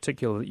thing in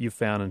particular that you've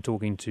found in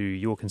talking to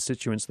your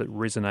constituents that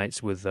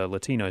resonates with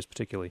Latinos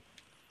particularly.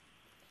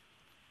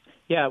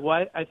 Yeah,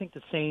 well, I think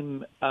the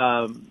same,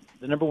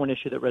 the number one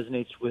issue that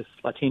resonates with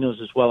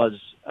Latinos as well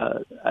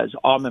as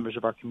all members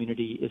of our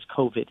community is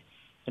COVID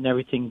and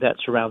everything that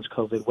surrounds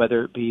COVID,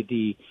 whether it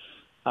be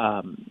the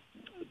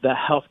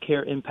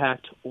healthcare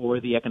impact or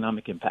the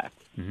economic impact.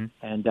 Mm-hmm.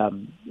 And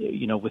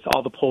with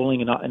all the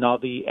polling and all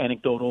the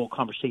anecdotal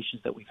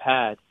conversations that we've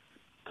had,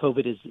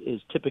 COVID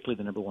is typically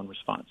the number one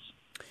response.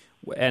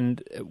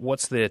 And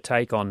what's their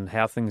take on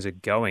how things are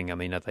going? I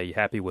mean, are they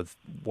happy with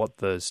what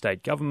the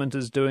state government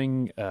is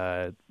doing?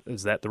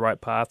 Is that the right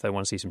path? They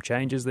want to see some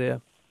changes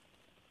there?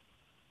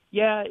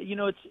 Yeah,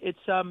 it's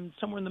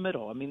somewhere in the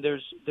middle. I mean,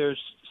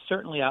 there's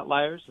certainly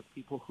outliers of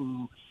people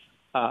who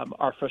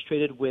are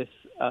frustrated with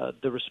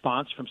the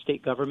response from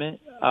state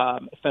government,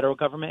 federal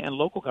government, and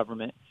local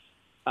government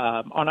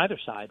on either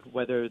side,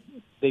 whether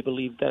they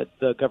believe that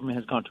the government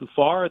has gone too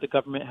far or the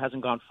government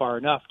hasn't gone far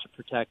enough to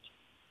protect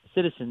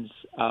citizens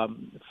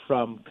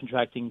from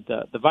contracting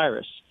the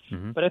virus.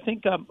 Mm-hmm. But I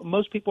think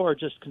most people are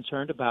just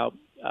concerned about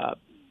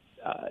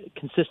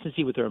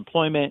consistency with their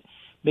employment,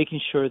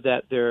 making sure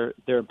that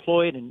they're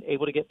employed and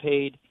able to get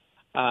paid,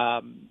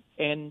 and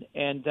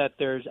that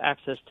there's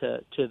access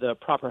to the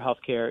proper health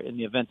care in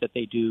the event that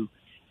they do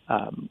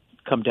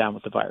come down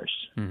with the virus.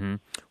 Mm-hmm.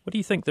 What do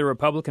you think the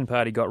Republican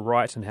Party got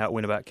right in how it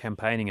went about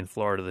campaigning in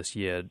Florida this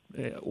year,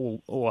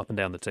 all up and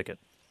down the ticket?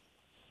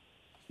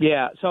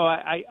 Yeah, so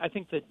I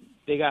think that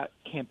they got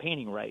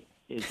campaigning right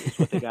is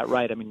what they got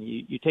right. I mean,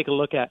 you take a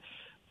look at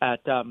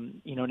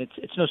and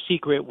it's no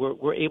secret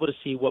we're able to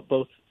see what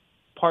both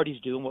parties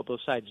do and what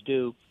both sides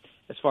do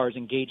as far as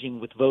engaging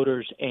with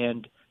voters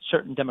and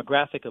certain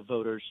demographic of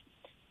voters.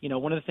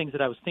 One of the things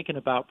that I was thinking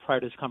about prior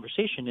to this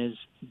conversation is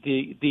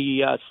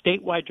the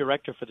statewide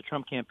director for the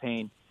Trump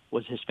campaign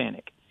was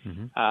Hispanic.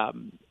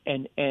 Mm-hmm.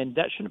 And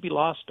that shouldn't be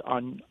lost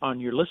on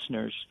your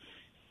listeners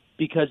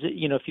because,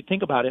 if you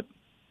think about it,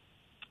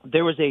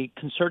 there was a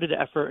concerted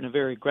effort and a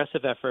very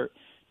aggressive effort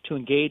to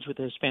engage with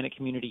the Hispanic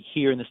community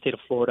here in the state of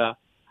Florida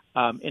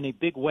in a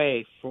big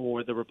way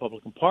for the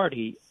Republican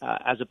Party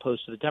as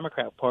opposed to the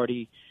Democratic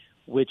Party,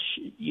 which,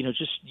 you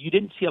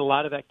didn't see a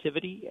lot of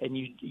activity, and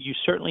you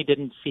certainly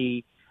didn't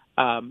see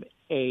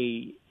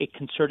a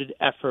concerted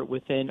effort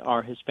within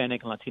our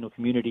Hispanic and Latino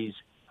communities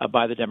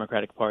by the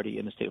Democratic Party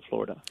in the state of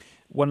Florida.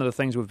 One of the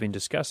things we've been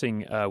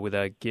discussing with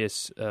our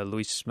guests,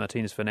 Luis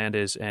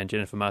Martinez-Fernandez and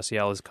Jennifer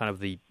Marcial, is kind of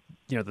the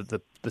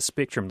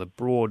spectrum, the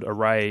broad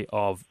array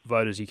of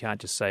voters. You can't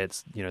just say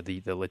it's,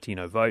 the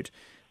Latino vote.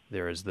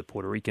 There is the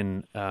Puerto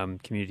Rican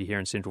community here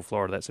in Central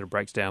Florida that sort of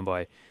breaks down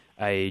by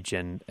age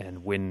and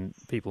when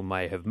people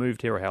may have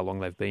moved here or how long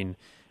they've been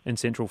in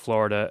Central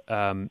Florida.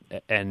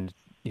 And,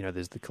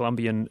 there's the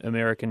Colombian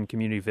American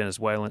community,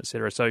 Venezuelan, et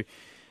cetera. So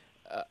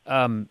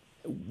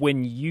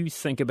when you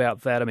think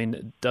about that, I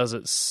mean, does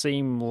it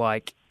seem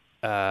like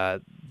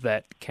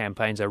that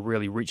campaigns are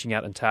really reaching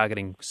out and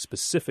targeting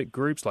specific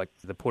groups, like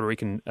the Puerto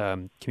Rican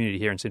community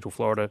here in Central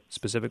Florida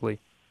specifically?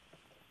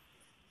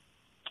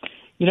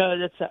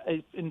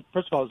 And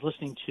first of all, I was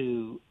listening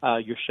to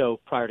your show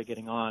prior to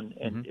getting on,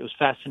 and Mm-hmm. It was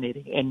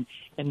fascinating.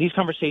 And these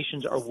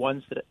conversations are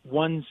ones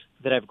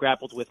that I've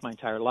grappled with my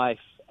entire life.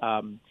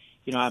 I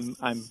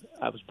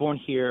was born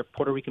here,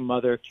 Puerto Rican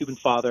mother, Cuban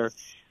father,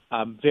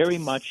 very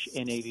much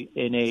in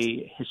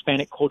a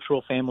Hispanic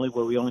cultural family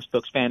where we only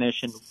spoke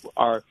Spanish, and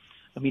our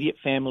immediate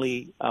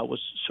family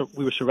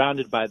we were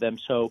surrounded by them.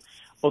 So,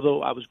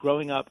 although I was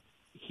growing up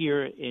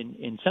here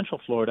in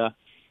Central Florida,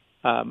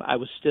 I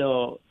was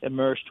still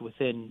immersed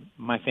within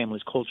my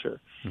family's culture.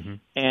 Mm-hmm.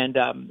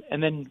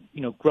 And then,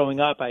 growing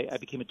up, I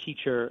became a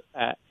teacher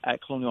at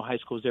Colonial High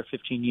School. I was there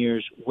 15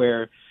 years,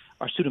 where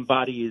our student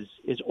body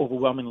is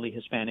overwhelmingly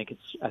Hispanic.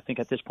 I think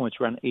at this point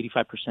it's around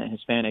 85%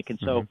 Hispanic. And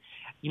so,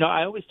 Mm-hmm.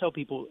 I always tell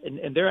people,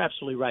 and they're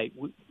absolutely right,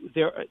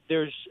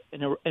 there's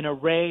an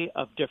array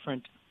of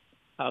different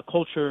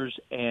cultures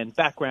and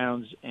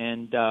backgrounds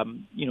and,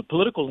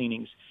 political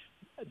leanings,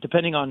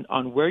 depending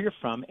on where you're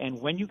from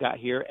and when you got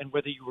here and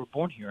whether you were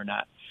born here or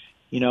not.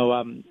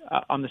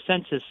 On the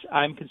census,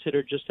 I'm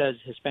considered just as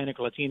Hispanic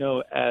or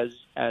Latino as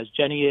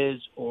Jenny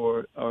is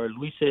or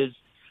Luis is,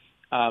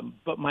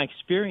 but my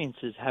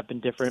experiences have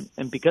been different,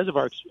 and because of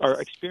our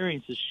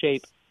experiences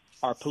shape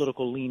our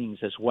political leanings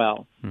as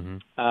well. Mm-hmm.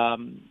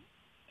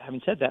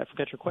 Having said that, I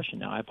forgot your question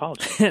now. I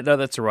apologize. No,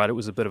 that's all right. It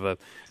was a bit of a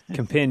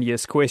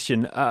compendious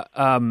question.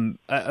 I mean,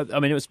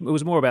 it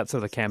was more about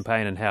sort of the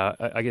campaign and how,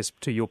 I guess,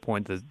 to your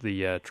point,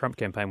 the Trump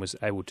campaign was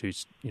able to,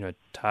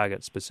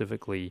 target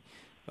specifically.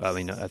 I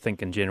mean, I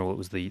think in general it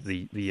was the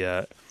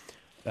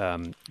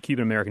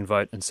Cuban American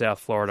vote in South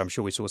Florida. I'm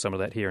sure we saw some of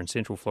that here in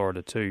Central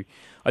Florida too.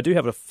 I do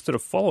have a sort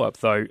of follow up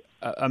though.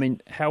 I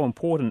mean, how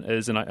important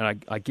is, and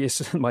I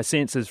guess my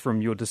sense is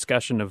from your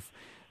discussion of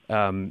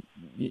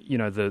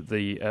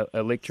the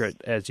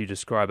electorate as you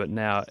describe it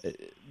now,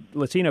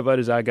 Latino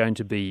voters are going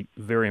to be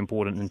very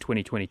important in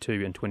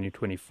 2022 and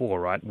 2024,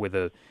 right?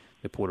 Whether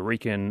they're Puerto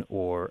Rican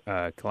or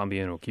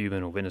Colombian or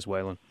Cuban or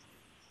Venezuelan.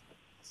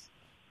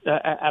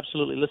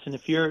 Absolutely. Listen,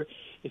 if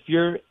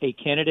you're a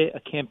candidate, a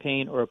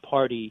campaign, or a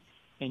party,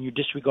 and you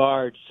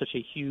disregard such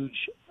a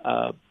huge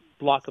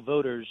block of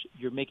voters,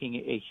 you're making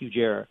a huge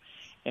error.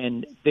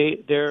 And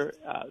they're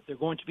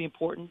going to be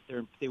important.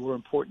 They were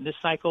important this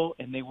cycle,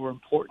 and they were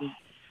important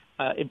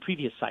in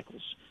previous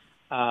cycles.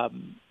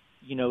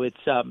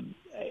 it's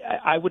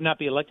I would not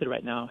be elected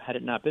right now had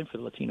it not been for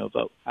the Latino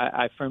vote.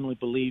 I firmly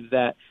believe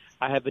that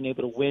I have been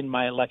able to win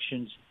my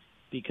elections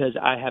because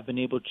I have been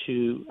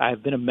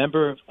a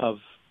member of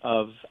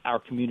our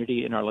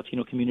community, in our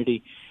Latino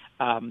community,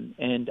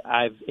 and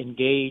I've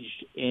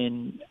engaged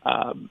in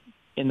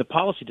the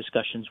policy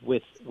discussions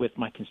with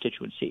my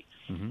constituency.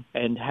 Mm-hmm.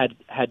 And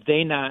had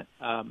they not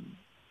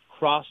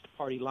crossed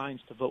party lines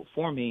to vote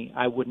for me,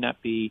 I would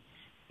not be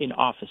in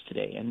office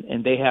today.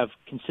 And they have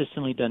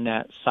consistently done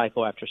that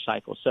cycle after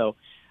cycle. So,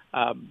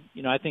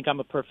 I think I'm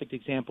a perfect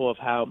example of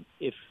how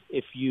if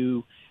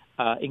you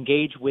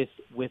engage with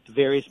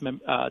various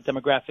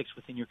demographics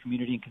within your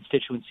community and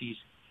constituencies,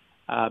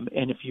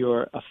 and if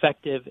you're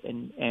effective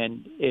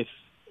and if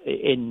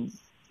in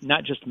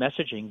not just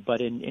messaging,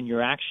 but in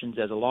your actions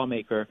as a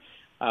lawmaker,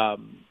 or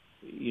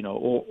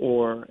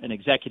an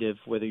executive,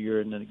 whether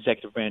you're in an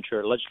executive branch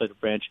or a legislative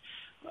branch,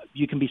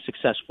 you can be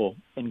successful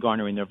in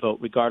garnering their vote,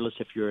 regardless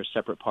if you're a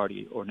separate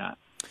party or not.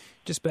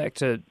 Just back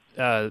to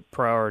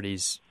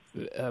priorities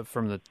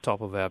from the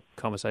top of our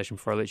conversation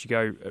before I let you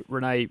go.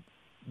 Renee,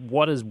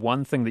 what is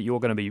one thing that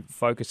you're going to be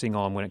focusing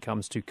on when it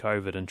comes to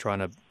COVID and trying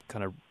to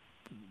kind of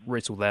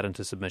wrestle that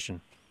into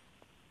submission?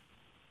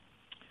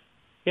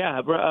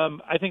 Yeah,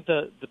 I think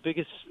the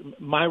biggest,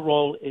 my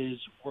role is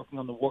working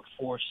on the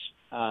workforce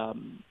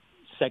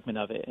segment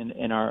of it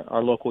in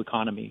our local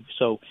economy.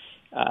 So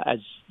as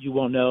you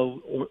well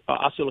know,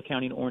 Osceola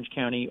County and Orange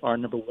County are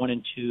number 1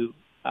 and 2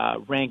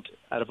 ranked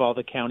out of all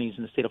the counties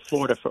in the state of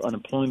Florida for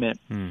unemployment.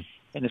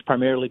 And it's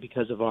primarily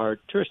because of our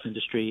tourist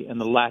industry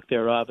and the lack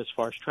thereof as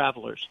far as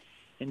travelers.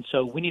 And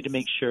so we need to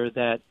make sure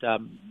that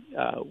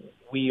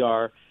we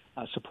are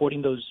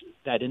supporting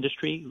that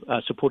industry,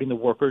 supporting the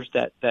workers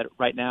that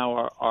right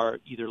now are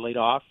either laid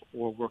off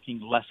or working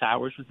less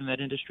hours within that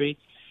industry,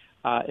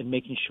 and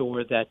making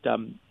sure that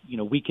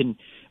we can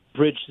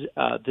bridge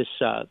this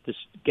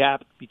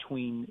gap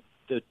between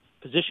the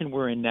position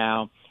we're in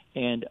now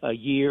and a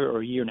year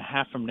or a year and a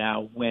half from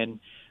now, when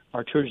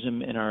our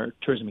tourism and our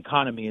tourism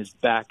economy is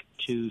back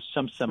to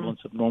some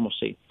semblance of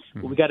normalcy.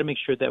 But we got to make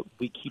sure that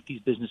we keep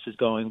these businesses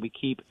going. We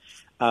keep,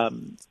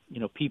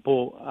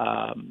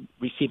 people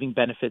receiving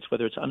benefits,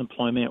 whether it's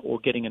unemployment or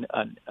getting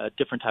a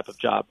different type of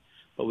job.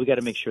 But we got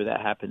to make sure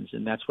that happens,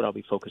 and that's what I'll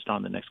be focused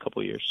on the next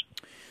couple of years.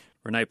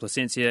 Renee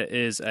Placencia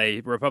is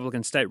a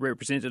Republican state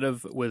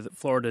representative with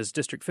Florida's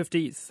District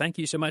 50. Thank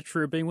you so much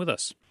for being with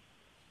us.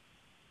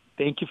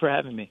 Thank you for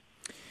having me.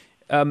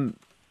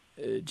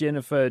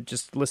 Jennifer,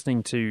 just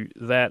listening to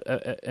that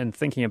and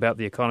thinking about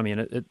the economy,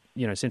 and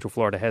Central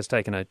Florida has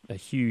taken a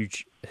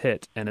huge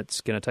hit, and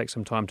it's going to take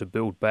some time to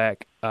build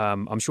back.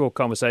 I'm sure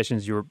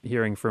conversations you're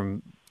hearing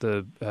from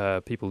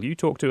the people you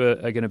talk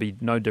to are going to be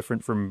no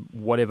different from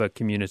whatever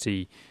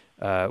community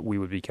we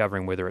would be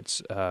covering, whether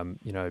it's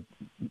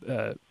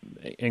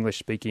English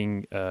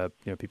speaking,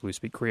 people who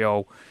speak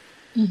Creole.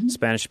 Mm-hmm.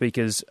 Spanish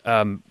speakers.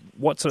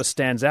 What sort of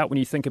stands out when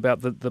you think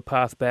about the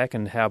path back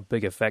and how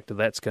big a factor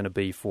that's going to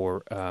be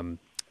for,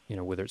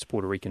 whether it's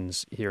Puerto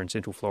Ricans here in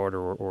Central Florida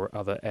or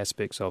other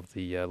aspects of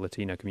the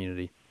Latino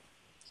community?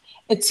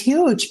 It's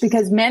huge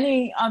because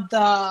many of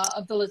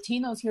the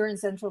Latinos here in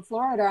Central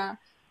Florida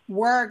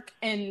work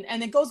and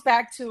it goes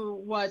back to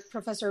what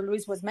Professor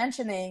Luis was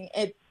mentioning.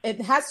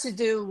 It has to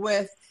do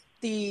with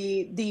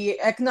the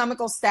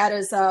economical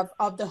status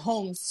of the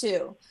homes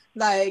too.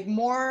 Like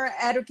more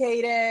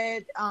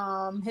educated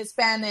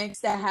Hispanics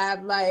that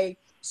have like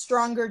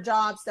stronger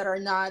jobs that are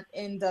not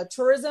in the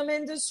tourism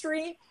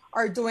industry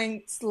are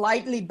doing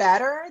slightly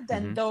better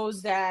than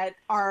those that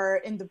are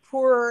in the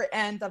poorer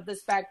end of the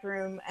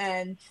spectrum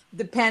and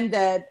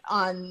dependent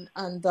on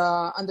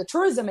the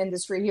tourism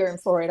industry here in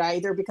Florida,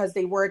 either because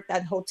they worked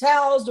at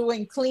hotels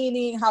doing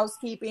cleaning,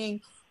 housekeeping,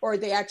 or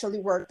they actually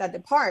worked at the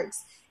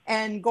parks.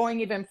 And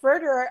going even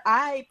further,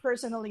 I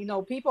personally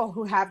know people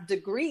who have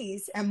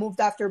degrees and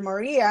moved after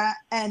Maria.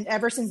 And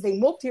ever since they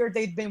moved here,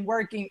 they've been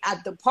working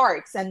at the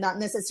parks and not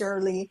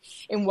necessarily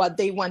in what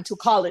they went to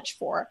college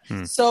for.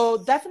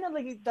 So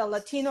definitely the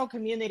Latino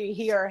community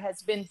here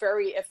has been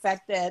very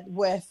affected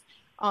with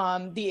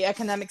the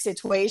economic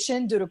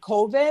situation due to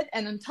COVID.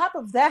 And on top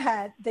of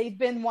that, they've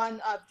been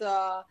one of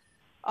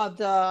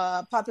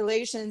the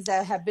populations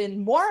that have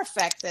been more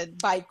affected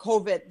by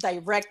COVID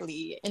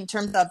directly in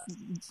terms of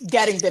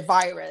getting the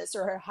virus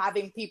or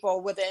having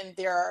people within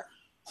their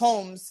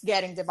homes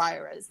getting the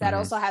virus. That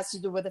also has to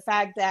do with the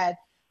fact that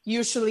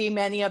usually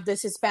many of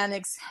these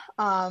Hispanics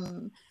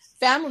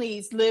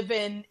families live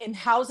in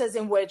houses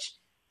in which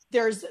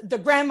there's the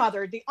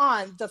grandmother, the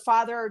aunt, the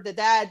father, the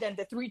dad, and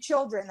the 3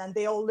 children, and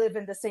they all live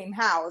in the same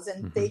house.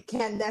 And they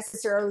can't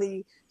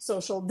necessarily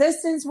social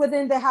distance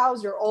within the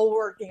house. They're all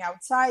working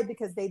outside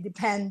because they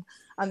depend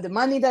on the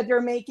money that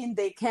they're making.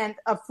 They can't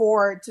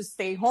afford to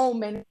stay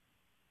home and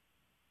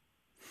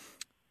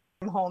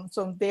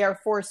so they are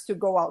forced to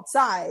go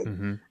outside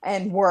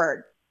and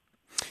work.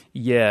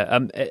 Yeah,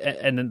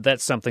 and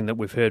that's something that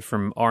we've heard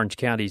from Orange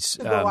County's...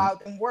 to go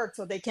out and work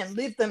so they can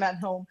leave them at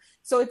home.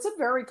 So it's a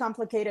very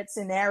complicated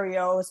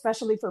scenario,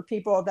 especially for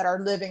people that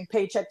are living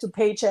paycheck to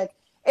paycheck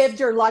if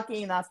you're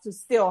lucky enough to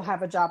still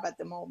have a job at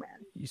the moment.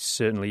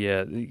 Certainly,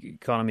 yeah. The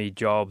economy,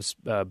 jobs,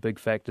 big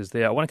factors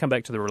there. I want to come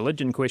back to the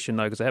religion question,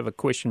 though, because I have a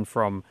question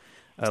from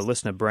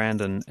listener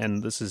Brandon,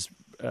 and this is,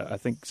 I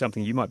think,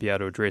 something you might be able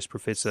to address,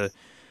 Professor.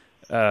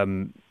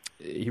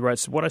 He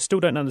writes, what I still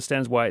don't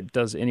understand is why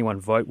does anyone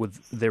vote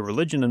with their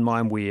religion in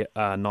mind? We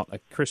are not a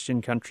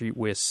Christian country.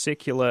 We're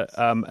secular.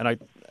 And I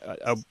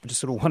just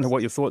sort of wonder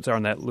what your thoughts are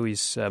on that,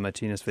 Luis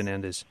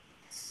Martinez-Fernandez.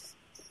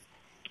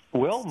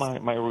 Well,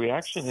 my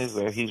reaction is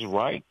that he's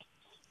right.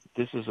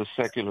 This is a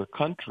secular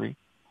country,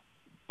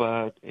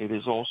 but it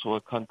is also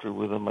a country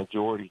with a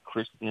majority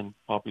Christian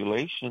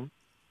population,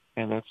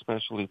 and that's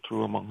especially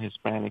true among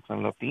Hispanics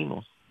and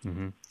Latinos.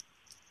 Mm-hmm.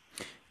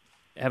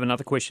 I have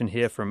another question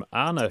here from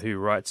Anna, who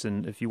writes,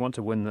 and if you want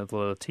to win the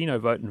Latino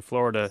vote in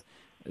Florida,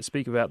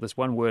 speak about this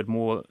one word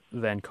more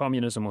than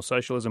communism or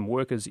socialism,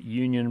 workers'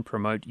 union,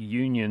 promote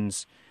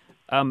unions.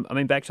 I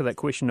mean, back to that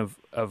question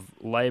of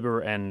labor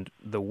and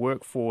the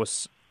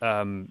workforce,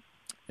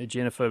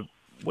 Jennifer,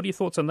 what are your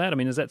thoughts on that? I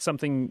mean, is that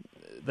something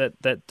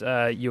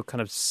that you're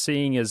kind of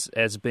seeing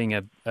as being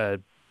a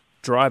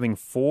driving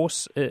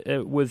force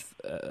with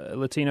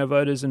Latino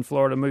voters in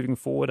Florida moving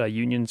forward? Are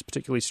unions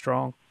particularly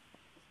strong?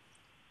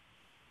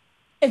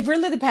 It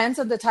really depends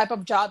on the type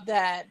of job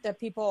that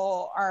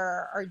people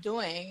are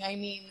doing. I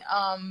mean,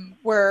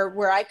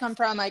 where I come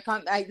from,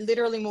 I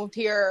literally moved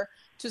here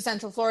to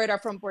Central Florida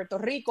from Puerto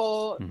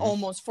Rico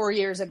almost 4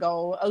 years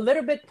ago, a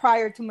little bit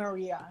prior to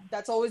Maria.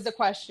 That's always the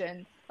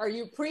question. Are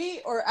you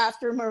pre or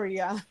after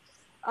Maria?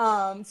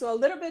 So a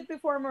little bit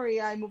before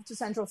Maria, I moved to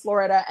Central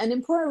Florida. And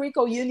in Puerto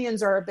Rico,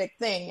 unions are a big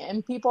thing.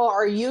 And people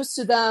are used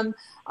to them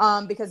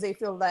because they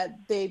feel that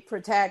they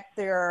protect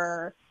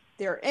their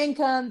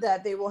income,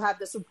 that they will have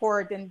the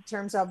support in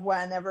terms of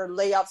whenever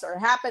layoffs are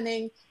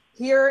happening.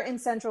 Here in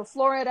Central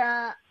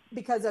Florida,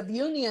 because of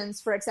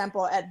unions, for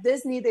example, at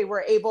Disney, they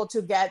were able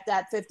to get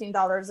that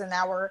 $15 an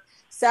hour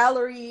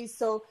salary.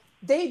 So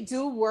they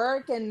do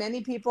work, and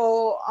many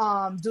people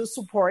do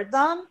support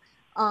them.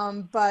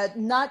 But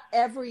not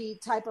every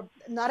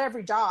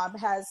job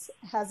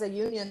has a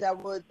union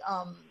that would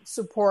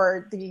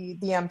support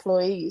the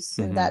employees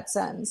in that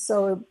sense.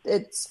 So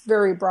it's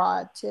very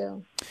broad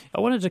too.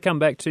 I wanted to come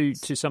back to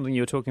something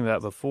you were talking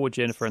about before,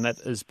 Jennifer, and that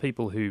is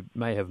people who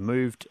may have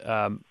moved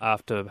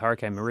after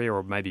Hurricane Maria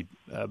or maybe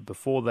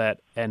before that,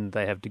 and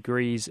they have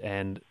degrees,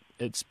 and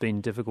it's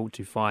been difficult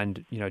to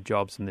find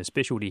jobs in their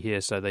specialty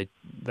here, so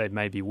they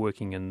may be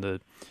working in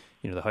the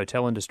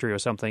hotel industry or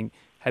something.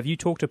 Have you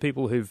talked to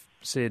people who've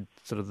said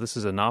sort of this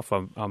is enough?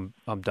 I'm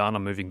done.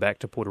 I'm moving back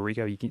to Puerto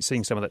Rico. You keep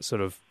seeing some of that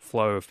sort of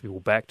flow of people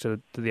back to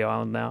the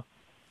island now.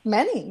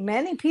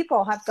 Many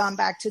people have gone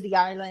back to the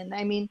island.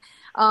 I mean,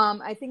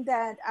 I think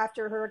that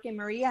after Hurricane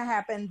Maria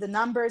happened, the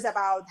numbers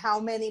about how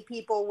many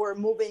people were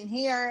moving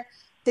here,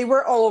 they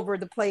were all over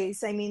the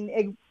place. I mean,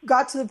 it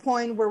got to the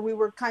point where we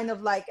were kind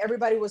of like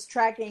everybody was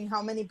tracking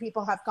how many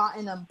people have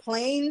gotten on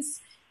planes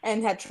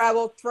and had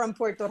traveled from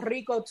Puerto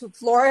Rico to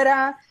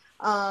Florida.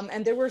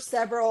 And there were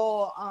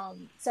several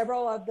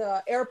of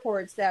the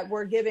airports that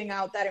were giving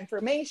out that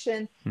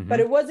information, but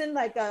it wasn't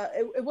like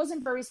it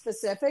wasn't very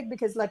specific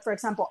because, like, for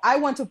example, I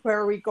went to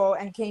Puerto Rico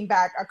and came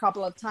back a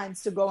couple of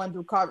times to go and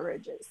do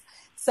coverages.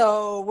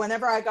 So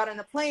whenever I got on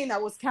a plane, I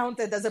was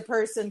counted as a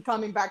person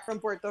coming back from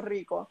Puerto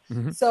Rico.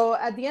 So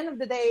at the end of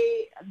the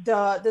day,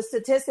 the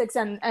statistics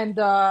and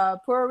the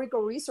Puerto Rico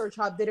Research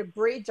Hub did a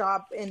great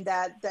job in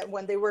that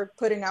when they were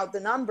putting out the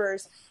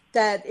numbers,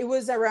 that it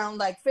was around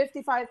like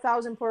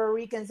 55,000 Puerto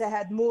Ricans that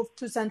had moved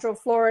to Central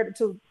Florida,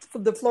 to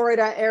the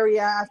Florida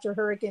area after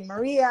Hurricane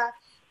Maria.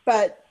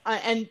 But,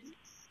 and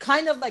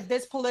kind of like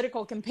this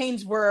political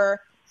campaigns were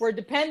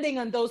depending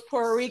on those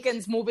Puerto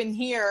Ricans moving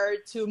here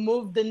to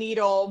move the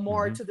needle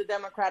more to the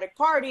Democratic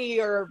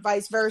Party or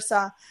vice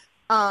versa.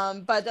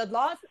 But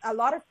a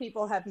lot of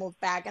people have moved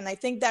back. And I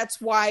think that's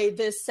why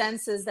this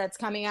census that's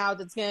coming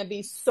out, it's going to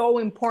be so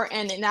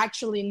important in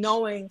actually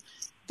knowing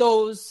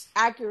those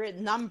accurate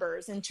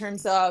numbers in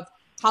terms of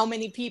how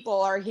many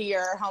people are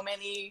here, how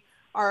many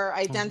are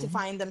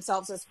identifying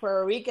themselves as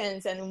Puerto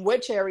Ricans, and in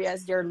which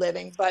areas they're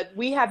living. But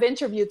we have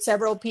interviewed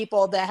several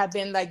people that have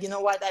been like, you know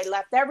what, I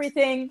left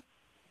everything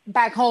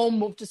back home,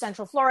 moved to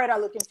Central Florida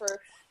looking for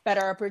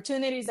better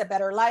opportunities, a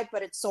better life,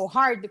 but it's so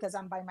hard because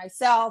I'm by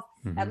myself.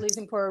 At least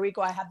in Puerto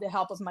Rico, I have the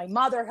help of my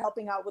mother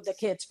helping out with the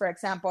kids, for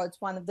example. It's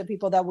one of the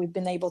people that we've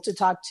been able to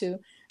talk to.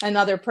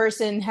 Another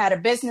person had a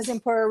business in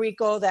Puerto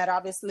Rico that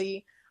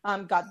obviously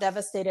got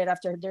devastated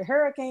after the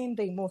hurricane.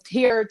 They moved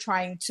here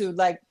trying to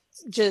like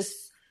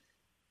just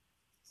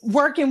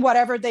work in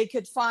whatever they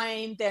could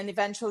find, and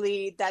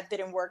eventually that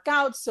didn't work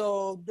out.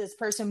 So this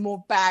person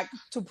moved back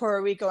to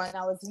Puerto Rico, and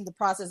I was in the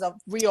process of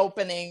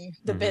reopening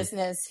the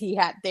business he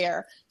had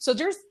there. So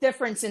there's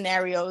different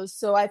scenarios.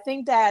 So I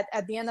think that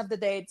at the end of the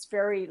day, it's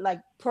very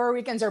like Puerto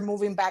Ricans are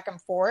moving back and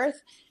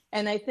forth.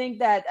 And I think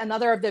that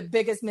another of the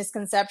biggest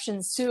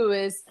misconceptions too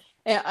is,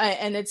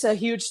 and it's a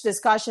huge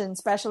discussion,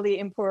 especially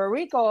in Puerto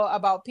Rico,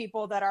 about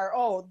people that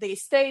are, they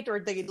stayed or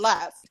they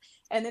left.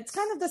 And it's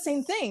kind of the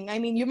same thing. I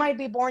mean, you might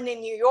be born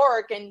in New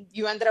York and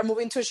you ended up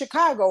moving to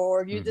Chicago,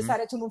 or you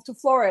decided to move to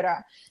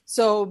Florida.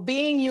 So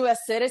being U.S.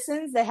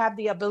 citizens, they have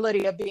the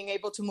ability of being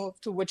able to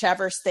move to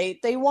whichever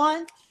state they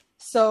want.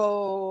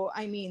 So,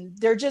 I mean,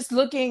 they're just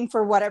looking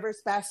for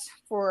whatever's best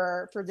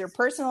for their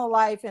personal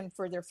life and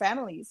for their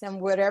families. And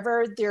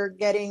whatever they're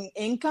getting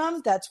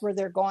income, that's where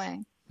they're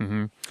going.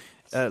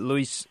 Mm-hmm.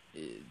 Luis,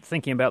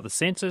 thinking about the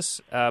census,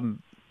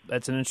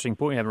 that's an interesting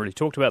point. We haven't really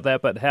talked about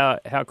that, but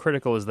how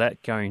critical is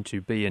that going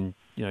to be in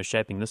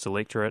shaping this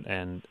electorate?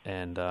 And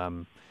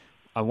I'm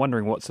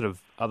wondering what sort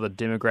of other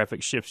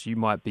demographic shifts you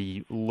might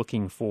be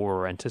looking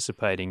for or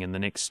anticipating in the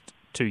next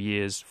 2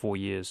 years, 4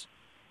 years.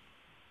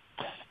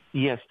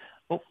 Yes.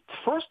 Well,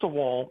 first of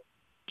all,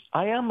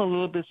 I am a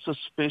little bit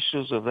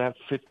suspicious of that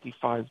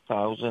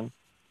 55,000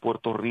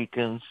 Puerto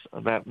Ricans,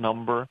 that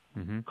number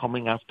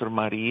coming after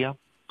Maria,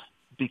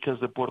 because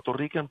the Puerto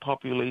Rican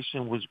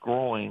population was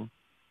growing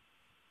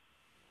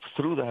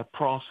through that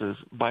process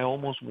by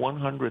almost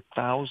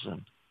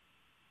 100,000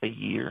 a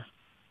year.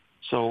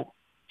 So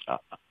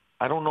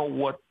I don't know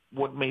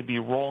what may be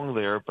wrong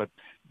there, but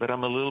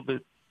I'm a little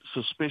bit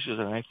suspicious,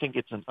 and I think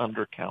it's an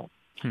undercount.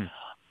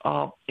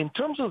 In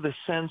terms of the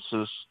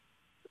census,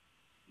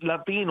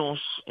 Latinos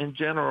in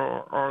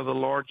general are the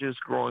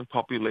largest growing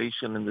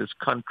population in this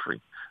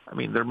country. I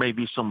mean, there may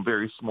be some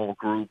very small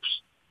groups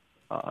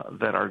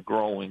that are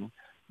growing,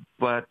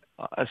 but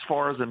as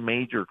far as a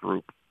major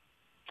group.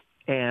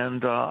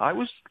 And I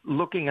was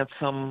looking at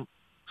some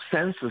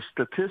census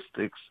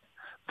statistics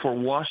for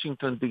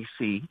Washington,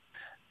 D.C.,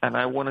 and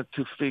I wanted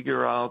to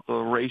figure out the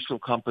racial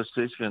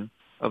composition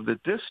of the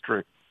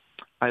district.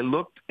 I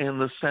looked in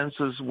the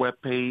census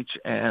webpage,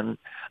 and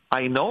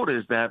I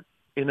noticed that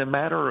in a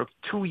matter of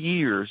 2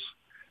 years,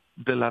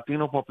 the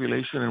Latino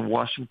population in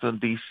Washington,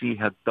 D.C.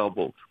 had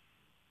doubled.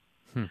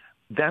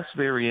 That's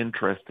very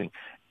interesting.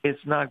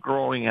 It's not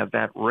growing at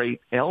that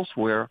rate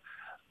elsewhere,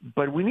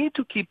 but we need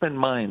to keep in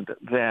mind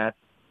that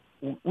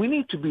we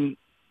need to be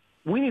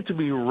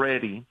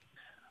ready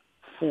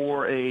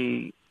for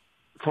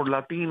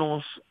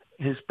Latinos,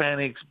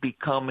 Hispanics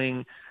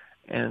becoming,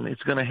 and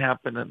it's going to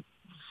happen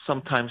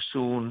sometime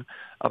soon,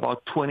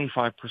 about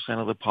 25%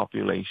 of the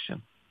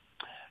population.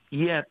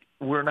 Yet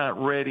we're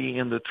not ready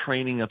in the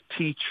training of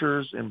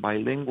teachers, in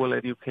bilingual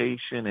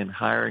education, in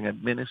hiring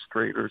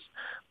administrators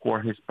who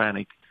are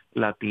Hispanic,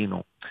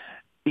 Latino.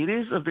 It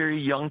is a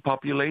very young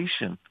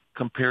population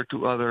compared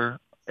to other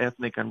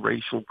ethnic and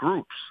racial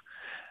groups.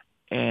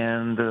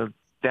 And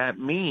that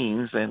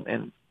means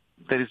and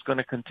that it's going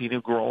to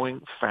continue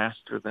growing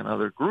faster than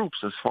other groups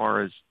as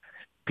far as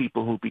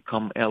people who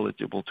become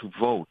eligible to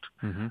vote.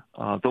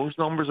 Those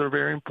numbers are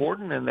very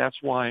important, and that's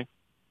why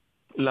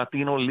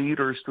Latino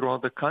leaders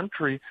throughout the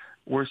country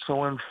were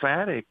so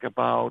emphatic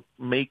about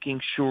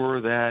making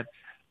sure that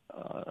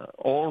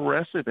all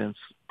residents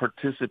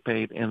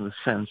participate in the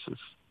census.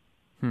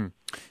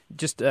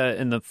 Just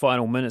in the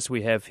final minutes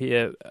we have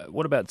here,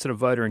 what about sort of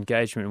voter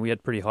engagement? We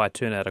had pretty high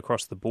turnout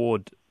across the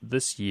board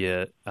this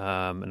year,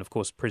 and of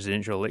course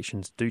presidential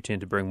elections do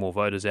tend to bring more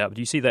voters out. But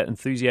do you see that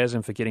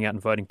enthusiasm for getting out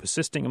and voting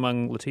persisting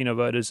among Latino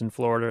voters in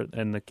Florida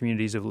and the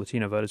communities of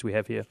Latino voters we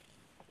have here?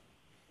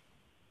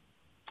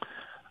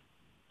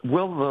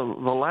 Well,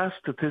 the last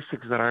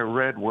statistics that I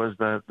read was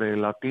that the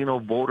Latino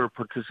voter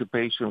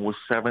participation was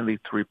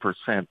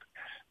 73%.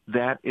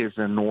 That is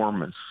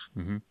enormous.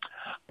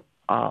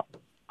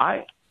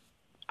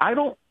 I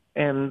don't,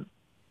 and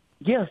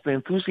yes, the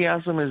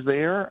enthusiasm is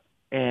there,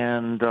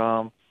 and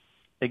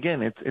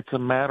again, it's a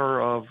matter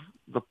of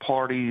the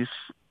parties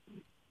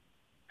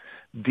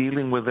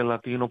dealing with the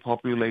Latino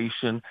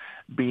population,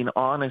 being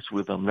honest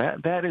with them.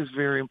 That is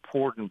very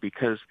important,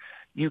 because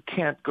you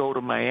can't go to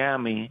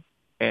Miami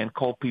and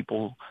call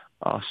people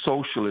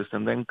socialist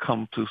and then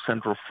come to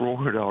Central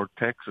Florida or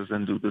Texas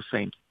and do the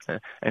same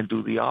and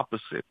do the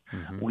opposite.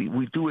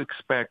 We do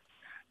expect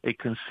a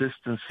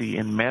consistency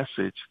in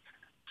message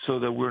so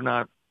that we're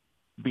not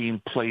being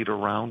played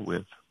around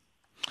with.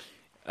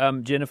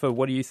 Jennifer,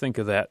 what do you think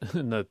of that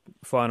in the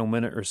final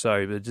minute or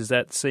so? Does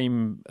that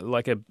seem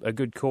like a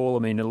good call? I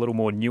mean, a little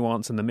more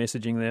nuance in the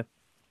messaging there?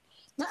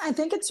 I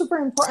think it's super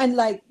important.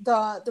 Like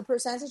the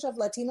percentage of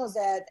Latinos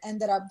that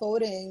ended up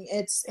voting,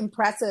 it's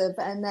impressive.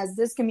 And as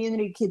this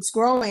community keeps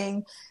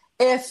growing,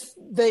 if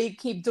they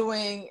keep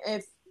doing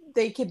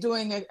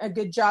a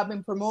good job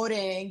in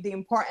promoting the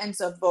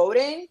importance of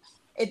voting,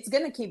 it's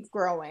going to keep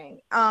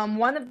growing.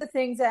 One of the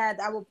things that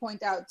I will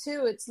point out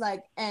too, it's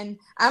like, and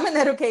I'm an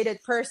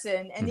educated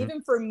person, and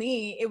even for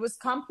me, it was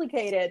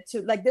complicated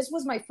to, like, this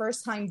was my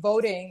first time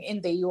voting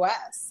in the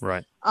U.S.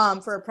 Right.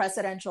 For a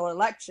presidential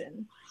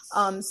election.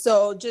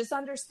 So just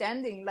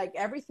understanding like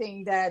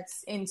everything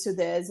that's into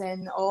this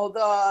and all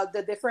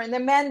the different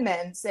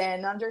amendments,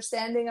 and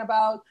understanding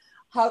about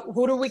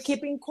who do we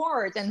keep in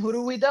court and who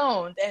do we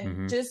don't,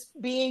 and just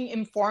being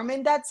informed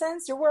in that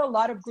sense. There were a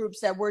lot of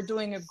groups that were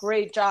doing a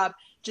great job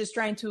just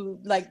trying to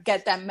like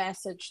get that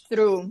message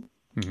through.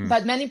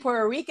 But many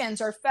Puerto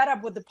Ricans are fed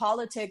up with the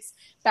politics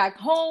back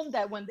home,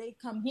 that when they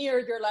come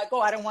here, they're like,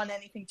 oh, I don't want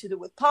anything to do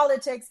with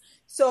politics.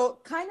 So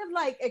kind of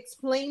like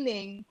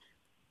explaining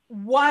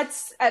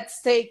what's at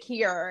stake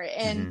here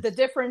and the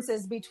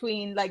differences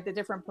between like the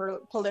different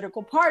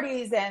political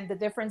parties and the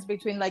difference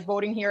between like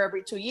voting here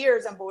every 2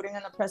 years and voting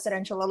in a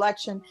presidential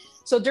election.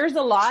 So there's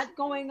a lot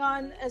going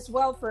on as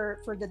well for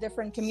the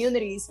different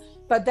communities,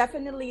 but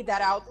definitely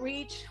that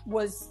outreach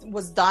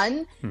was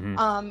done.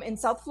 In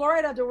South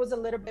Florida, there was a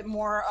little bit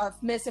more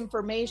of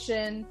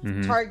misinformation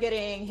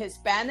targeting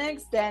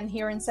Hispanics than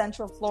here in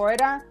Central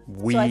Florida.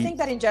 So I think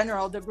that in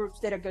general, the groups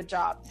did a good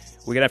job.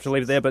 We're going to have to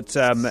leave it there, but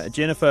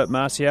Jennifer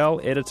Marcial,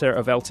 editor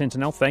of El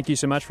Centinel, thank you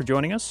so much for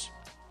joining us.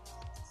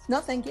 No,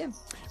 thank you.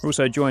 We're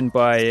also joined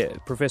by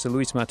Professor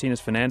Luis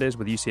Martinez-Fernandez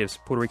with UCF's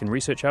Puerto Rican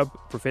Research Hub.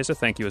 Professor,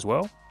 thank you as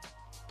well.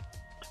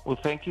 Well,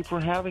 thank you for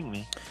having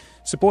me.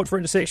 Support for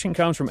Intersection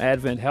comes from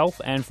Advent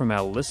Health and from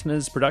our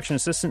listeners. Production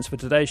assistance for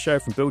today's show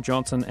from Bill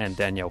Johnson and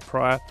Danielle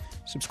Pryor.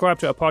 Subscribe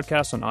to our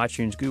podcast on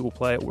iTunes, Google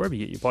Play, or wherever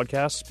you get your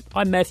podcasts.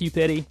 I'm Matthew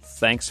Petty.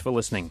 Thanks for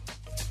listening.